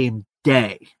same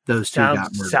day those two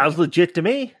got murdered. Sounds legit to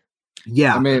me.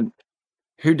 Yeah. I mean,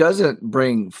 who doesn't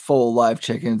bring full live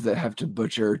chickens that have to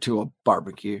butcher to a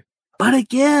barbecue? But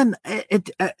again,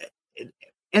 and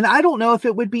I don't know if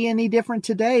it would be any different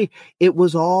today. It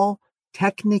was all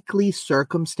technically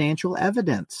circumstantial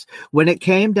evidence. When it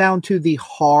came down to the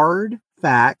hard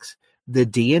facts, the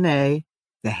DNA,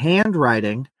 the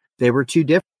handwriting, they were too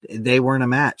different. They weren't a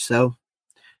match. So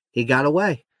he got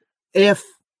away. If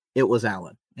it was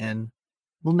Alan, and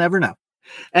we'll never know.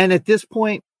 And at this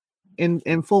point,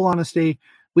 in full honesty,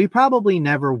 we probably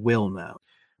never will know.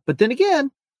 But then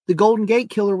again, the Golden Gate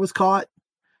Killer was caught,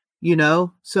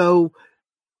 so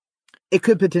it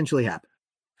could potentially happen.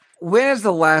 When is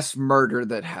the last murder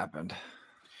that happened?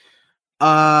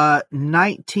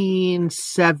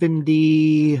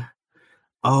 1970.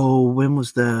 Oh, when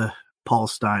was the Paul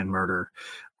Stein murder?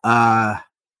 October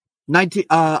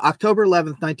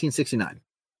 11th, 1969.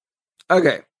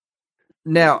 Okay.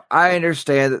 Now, I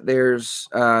understand that there's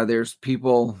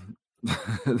people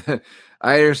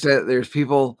I understand that there's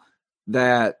people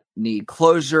that need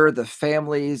closure, the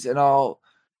families and all,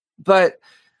 but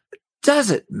does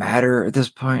it matter at this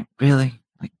point, really?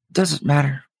 Like, does it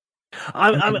matter?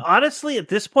 I'm honestly, at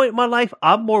this point in my life,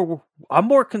 I'm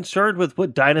more concerned with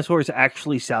what dinosaurs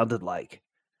actually sounded like,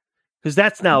 because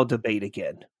that's now a debate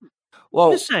again.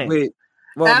 Well, just saying.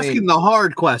 Asking the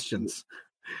hard questions.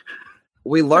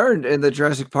 We learned in the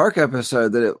Jurassic Park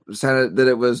episode that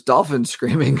it was dolphins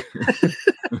screaming.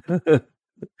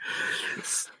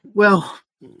 Well,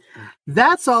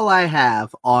 that's all I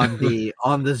have on the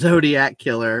Zodiac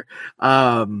Killer.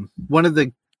 One of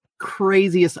the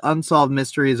craziest unsolved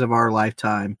mysteries of our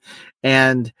lifetime.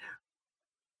 And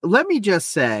let me just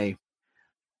say,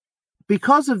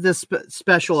 because of this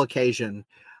special occasion,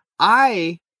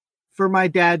 for my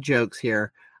dad jokes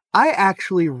here, I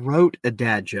actually wrote a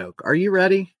dad joke. Are you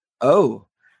ready? Oh.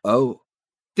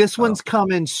 This one's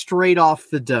coming straight off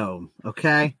the dome,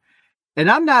 okay? And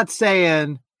I'm not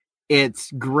saying it's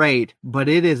great, but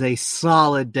it is a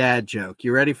solid dad joke.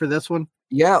 You ready for this one?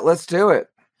 Yeah, let's do it.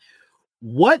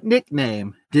 What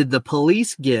nickname did the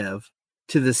police give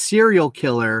to the serial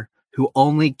killer who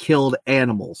only killed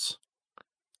animals?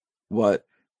 What?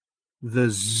 The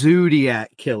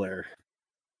Zodiac Killer.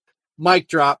 Mic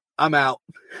drop. I'm out.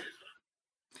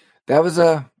 That was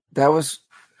solid.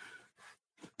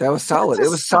 It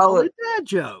was solid. Dad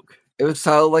joke. It was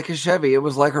solid like a Chevy. It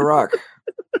was like a rock.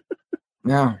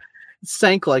 Yeah.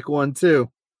 Sank like one too.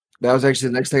 That was actually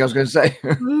the next thing I was going to say.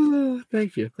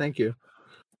 Thank you.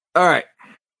 All right.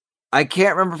 I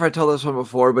can't remember if I told this one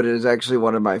before, but it is actually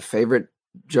one of my favorite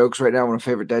jokes right now. One of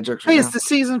my favorite dad jokes right Hey, now. it's the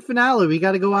season finale. We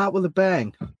got to go out with a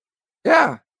bang.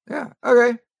 Yeah.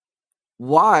 Okay.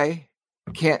 Why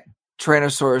can't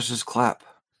Tyrannosauruses clap?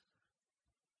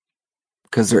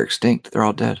 Because they're extinct. They're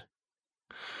all dead.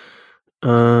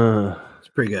 That's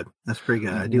pretty good.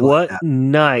 I do what like that.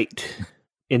 knight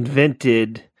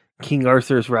invented King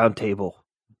Arthur's round table?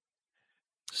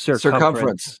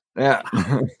 Circumference. Yeah.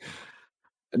 I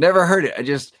never heard it. I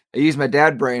used my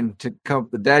dad brain to come up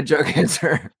with the dad joke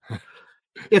answer.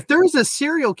 If there's a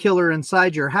serial killer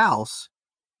inside your house,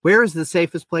 where is the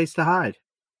safest place to hide?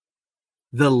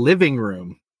 The living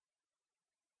room.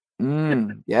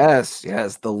 Yes,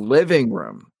 the living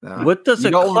room. What does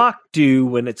a clock do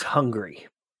when it's hungry?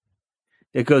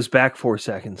 It goes back 4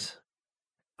 seconds.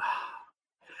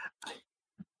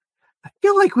 I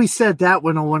feel like we said that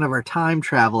one on one of our time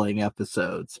traveling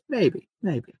episodes. Maybe.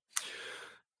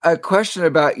 A question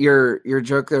about your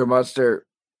joke there, Monster.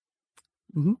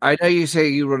 Mm-hmm. I know you say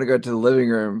you want to go to the living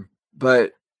room,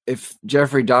 but if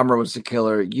Jeffrey Dahmer was the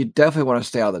killer, you definitely want to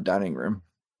stay out of the dining room,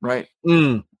 right?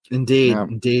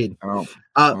 Indeed. Oh.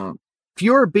 If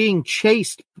you're being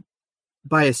chased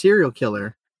by a serial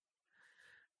killer,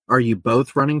 are you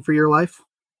both running for your life?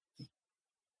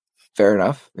 Fair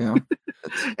enough. Yeah.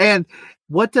 And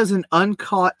what does an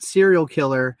uncaught serial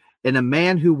killer and a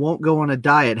man who won't go on a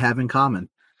diet have in common?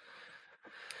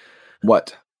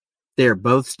 What? They're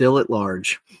both still at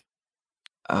large.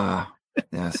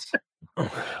 Yes.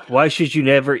 Why should you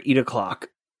never eat a clock?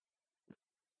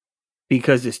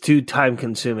 Because it's too time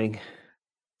consuming.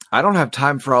 I don't have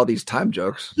time for all these time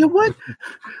jokes. Yeah,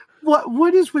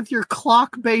 what is with your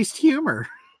clock-based humor?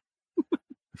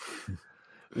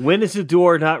 When is a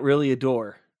door not really a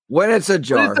door? When it's a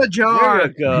jar. It's a jar. There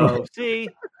you go. See?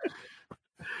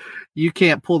 You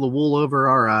can't pull the wool over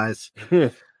our eyes.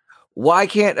 Why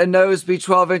can't a nose be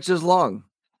 12 inches long?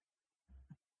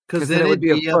 Because then it would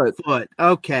be a foot.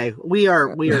 Okay, we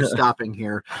are stopping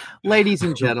here. Ladies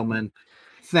and gentlemen,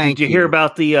 thank you. Did you hear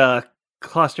about the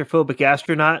claustrophobic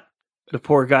astronaut? The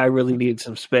poor guy really needs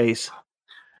some space.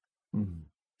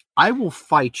 I will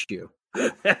fight you.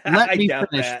 Let me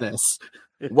finish this.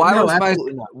 Why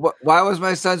was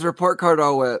my son's report card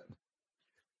all wet?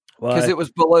 Because it was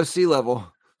below sea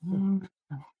level.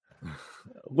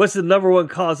 What's the number one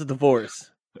cause of divorce?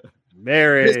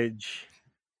 Marriage.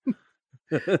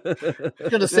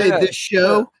 Gonna say this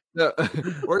show. No,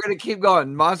 we're gonna keep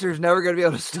going. Monster's never gonna be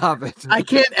able to stop it. I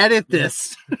can't edit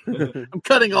this. I'm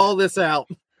cutting all this out.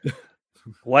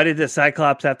 Why did the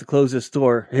Cyclops have to close his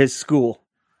school?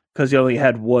 Because he only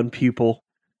had one pupil.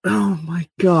 Oh my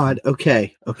God.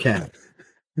 Okay.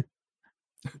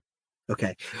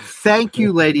 Thank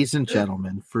you, ladies and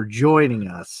gentlemen, for joining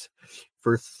us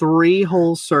for 3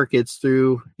 whole circuits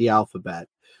through the alphabet.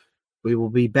 We will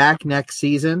be back next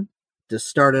season to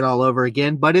start it all over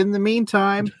again. But in the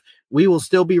meantime, we will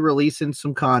still be releasing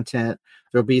some content.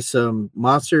 There'll be some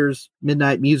Monsters,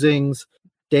 Midnight Musings,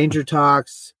 Danger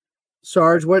Talks.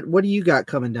 Sarge, what do you got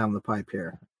coming down the pipe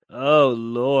here? Oh,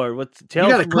 Lord. What's Tales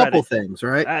You got a from couple Reddit. things,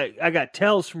 right? I got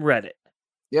Tales from Reddit.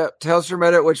 Yep, Tales from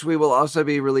Reddit, which we will also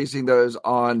be releasing those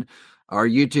on our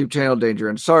YouTube channel, Danger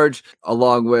and Sarge,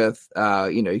 along with,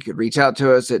 you could reach out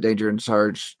to us at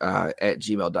dangerandsarge at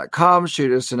gmail.com.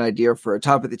 Shoot us an idea for a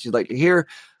topic that you'd like to hear.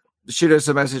 Shoot us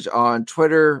a message on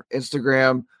Twitter,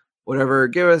 Instagram, whatever.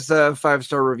 Give us a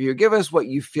 5-star review. Give us what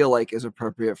you feel like is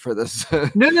appropriate for this.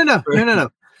 No.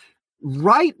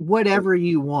 Write whatever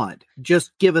you want.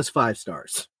 Just give us 5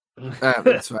 stars.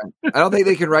 That's fine. I don't think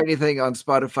they can write anything on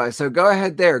Spotify. So go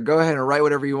ahead and write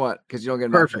whatever you want because you don't get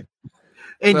an perfect.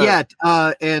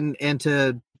 And and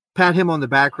to pat him on the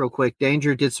back real quick,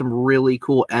 Danger did some really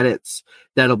cool edits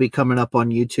that'll be coming up on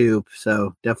YouTube.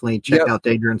 So definitely check out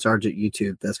Danger and Sarge at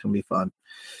YouTube. That's going to be fun.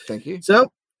 Thank you.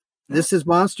 So this is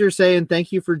Monster saying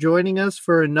thank you for joining us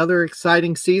for another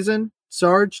exciting season.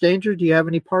 Sarge, Danger, do you have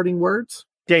any parting words?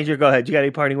 Danger, go ahead. You got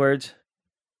any parting words?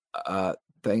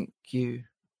 Thank you.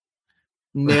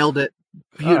 Nailed it.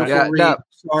 Beautiful.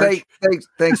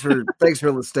 Thanks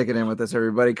for sticking in with us,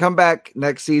 everybody. Come back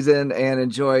next season and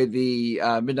enjoy the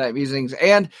Midnight Musings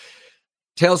and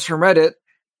Tales from Reddit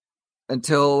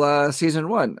until season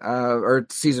 1 or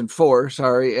season 4.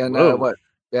 Sorry, and what?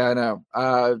 Yeah, I know.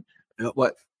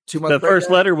 What? 2 months. The first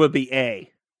letter would be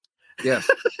A. Yes.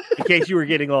 In case you were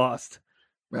getting lost.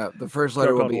 Yeah, the first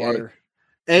letter will be water.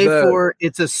 A for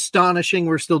it's astonishing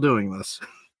we're still doing this.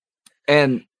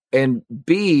 And and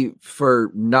B,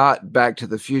 for not Back to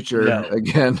the Future No.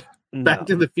 again. Back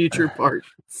to the Future Part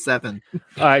 7.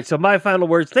 All right, so my final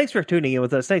words. Thanks for tuning in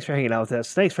with us. Thanks for hanging out with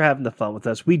us. Thanks for having the fun with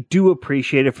us. We do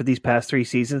appreciate it for these past 3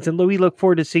 seasons, and we look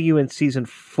forward to seeing you in season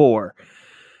 4.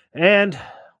 And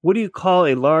what do you call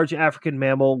a large African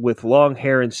mammal with long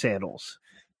hair and sandals?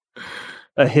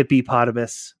 A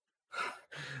hippopotamus.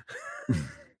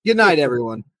 Good night,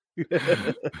 everyone.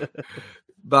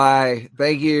 Bye.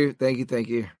 Thank you.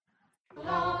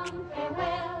 Long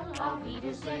farewell, auf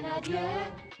Wiedersehen, adieu.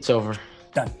 It's over.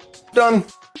 Done.